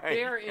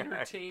 They are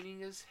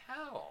entertaining as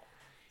hell.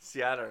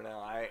 See, I don't know.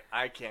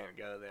 I can't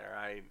go there.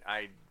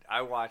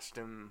 I watched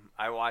them.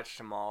 I watched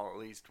them all at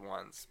least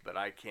once, but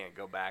I can't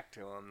go back to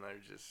them. They're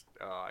just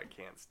I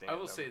can't stand. I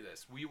will them. say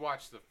this: we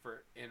watched the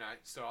first, and I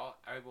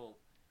will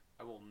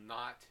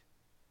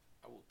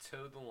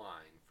toe the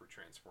line for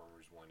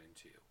Transformers 1 and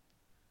 2.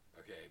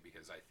 Okay,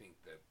 because I think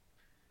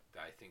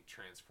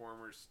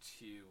Transformers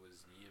 2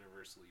 was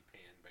universally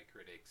panned by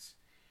critics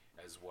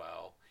as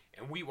well.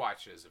 And we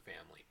watched it as a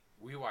family.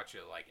 We watched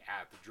it like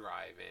at the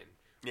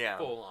drive-in. Yeah.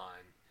 Full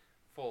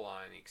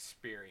on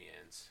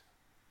experience.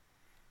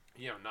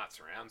 You know, not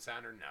surround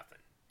sound or nothing.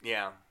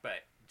 Yeah.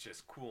 But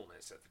just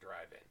coolness at the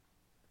drive-in.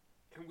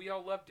 And we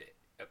all loved it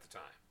at the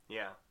time.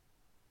 Yeah.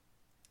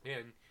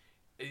 And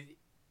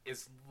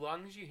as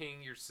long as you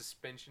hang your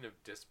suspension of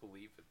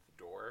disbelief at the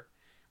door,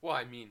 well,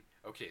 I mean,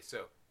 okay,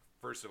 so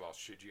first of all,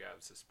 should you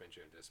have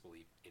suspension of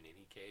disbelief in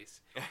any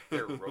case?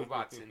 They're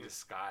robots in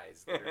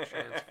disguise that are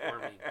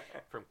transforming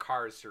from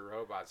cars to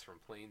robots, from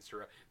planes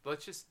to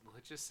let's just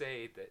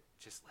say that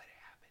just let it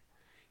happen.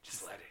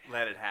 Just let it happen.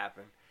 Let it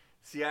happen.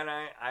 See, and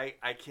I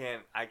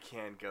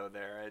can't go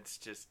there. It's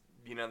just,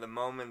 you know, the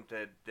moment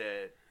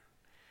that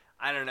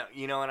I don't know,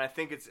 you know, and I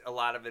think it's a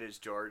lot of it is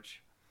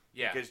George.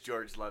 Yeah. Because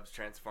George loves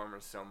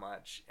Transformers so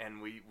much, and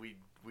we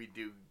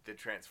do the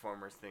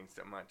Transformers thing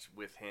so much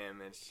with him.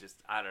 It's just,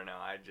 I don't know.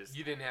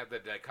 You didn't have the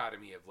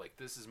dichotomy of like,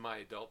 this is my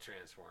adult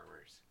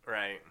Transformers.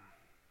 Right.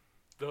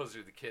 Those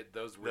are the kids.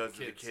 Those were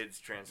the kids'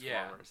 Transformers.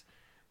 Yeah.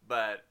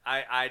 But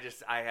I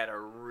had a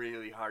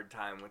really hard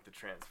time with the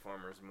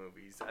Transformers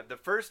movies. The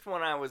first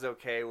one I was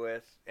okay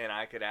with, and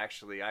I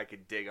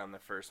could dig on the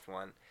first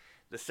one.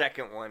 The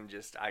second one,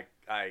 just I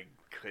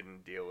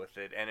couldn't deal with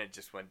it, and it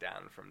just went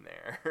down from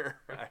there.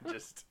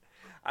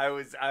 I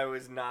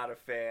was not a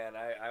fan.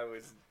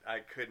 I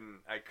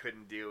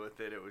couldn't deal with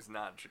it. It was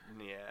not,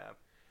 yeah.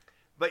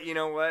 But you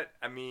know what?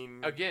 I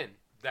mean, again,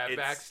 that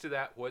backs to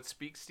that. What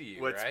speaks to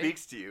you? What right?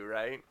 speaks to you,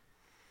 right?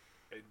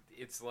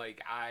 It's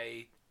like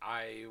I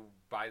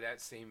by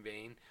that same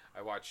vein,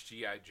 I watched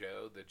G.I.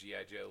 Joe, the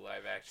G.I. Joe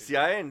live action. See,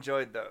 I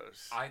enjoyed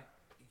those. I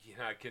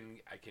can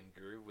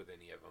groove with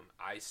any of them.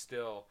 I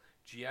still.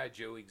 G.I.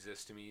 Joe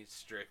exists to me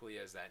strictly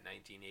as that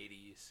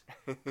 1980s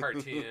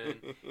cartoon.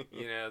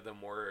 You know, the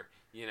more,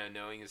 you know,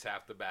 knowing is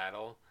half the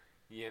battle.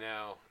 You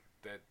know,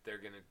 that they're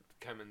going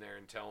to come in there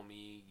and tell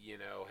me, you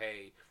know,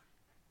 hey,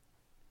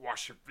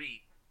 wash your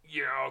feet.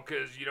 You know,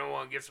 because you don't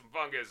want to get some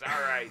fungus.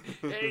 All right.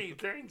 Hey,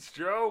 thanks,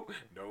 Joe.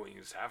 Knowing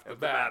is half the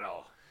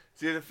battle.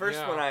 See, the first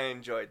one I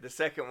enjoyed. The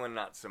second one,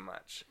 not so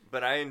much.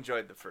 But I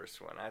enjoyed the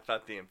first one. I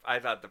thought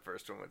the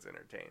first one was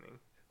entertaining.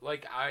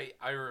 Like,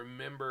 I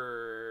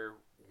remember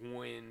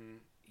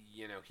when,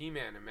 you know,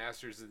 He-Man and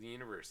Masters of the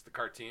Universe, the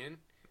cartoon,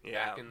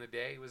 back in the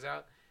day was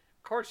out.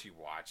 Of course you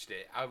watched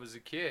it. I was a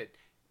kid.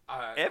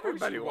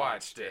 Everybody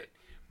watched it.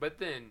 But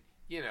then,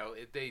 you know,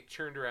 they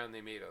turned around,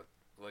 they made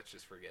let's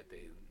just forget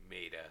they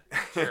made a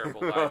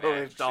terrible live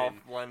action. Dolph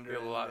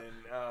Lundgren.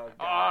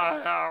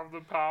 I have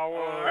the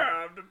power.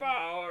 I have the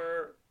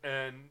power.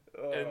 And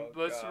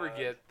let's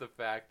forget the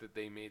fact that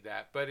they made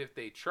that. But if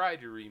they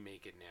tried to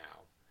remake it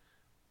now,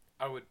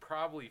 I would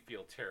probably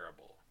feel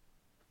terrible.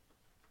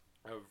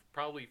 I would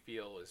probably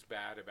feel as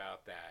bad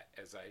about that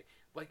as I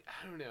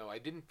don't know. I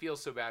didn't feel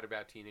so bad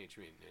about Teenage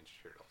Mutant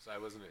Ninja Turtles. I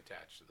wasn't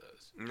attached to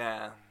those.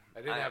 Nah. I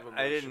didn't have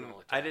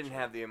emotional attachment. I didn't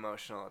have the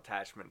emotional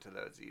attachment to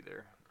those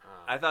either.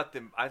 I thought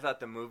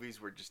the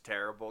movies were just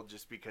terrible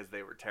just because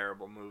they were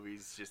terrible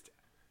movies just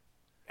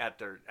at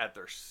their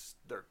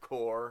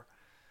core.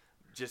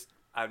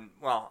 I'm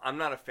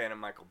not a fan of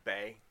Michael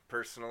Bay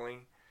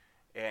personally.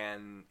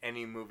 And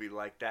any movie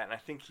like that, and I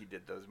think he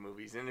did those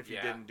movies. And if he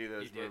didn't do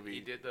those movies, he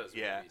did those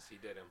movies. He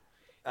did them.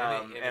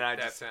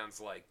 That sounds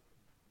like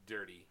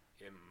dirty.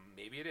 And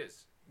maybe it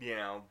is. You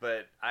know,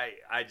 but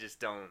I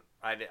just don't.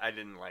 I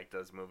didn't like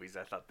those movies.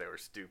 I thought they were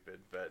stupid.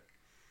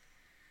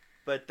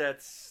 But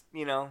that's,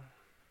 you know,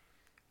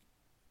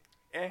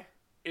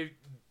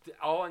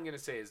 all I'm gonna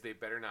say is they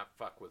better not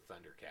fuck with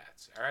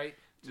Thundercats. All right?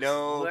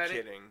 No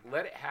kidding.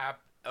 Let it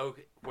happen.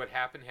 Okay, what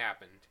happened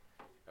happened.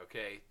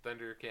 Okay,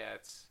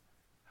 Thundercats.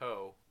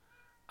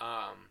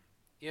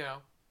 You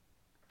know,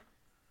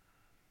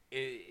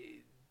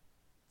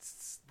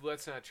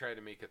 let's not try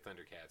to make a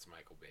Thundercats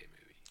Michael Bay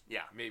movie.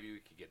 Yeah. Maybe we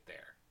could get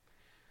there.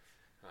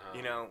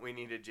 You know, we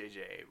need a J.J.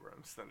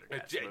 Abrams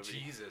Thundercats movie.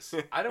 Jesus.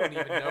 I don't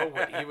even know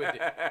what he would do.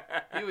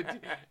 He would do.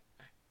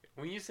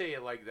 When you say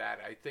it like that,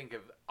 I think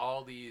of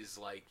all these,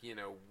 like, you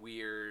know,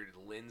 weird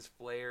lens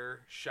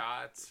flare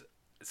shots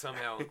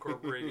somehow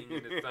incorporating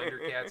into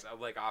Thundercats,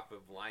 like off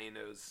of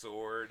Lion-O's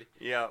sword.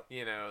 Yeah.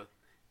 You know,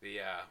 the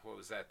what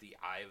was that? The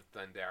Eye of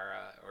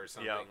Thundera or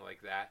something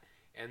like that.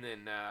 And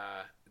then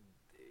I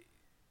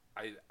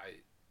kind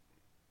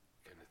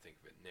of think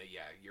of it. No,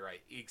 yeah, you're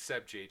right.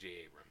 Except J.J.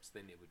 Abrams,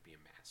 then it would be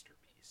a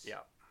masterpiece.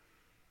 Yeah.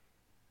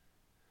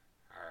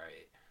 All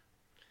right.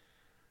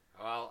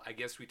 Well, I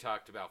guess we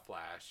talked about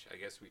Flash. I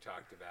guess we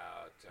talked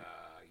about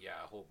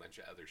a whole bunch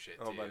of other shit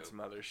too. A whole bunch of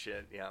other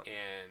shit. Yeah.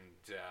 And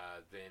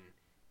then,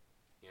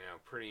 you know,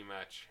 pretty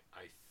much,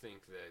 I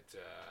think that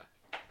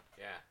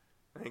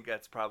I think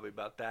that's probably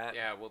about that.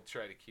 Yeah, we'll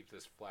try to keep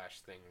this Flash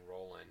thing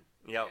rolling.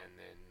 Yep. And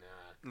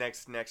then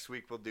next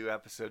week we'll do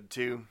episode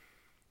 2.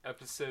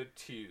 Episode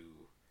 2.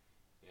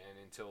 And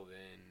until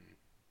then,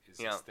 is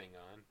this thing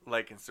on?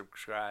 Like and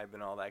subscribe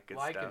and all that good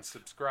stuff. Like and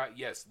subscribe.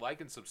 Yes, like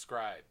and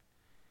subscribe.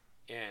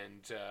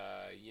 And,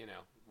 you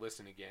know,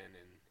 listen again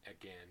and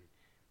again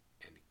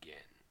and again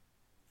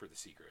for the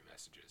secret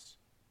messages.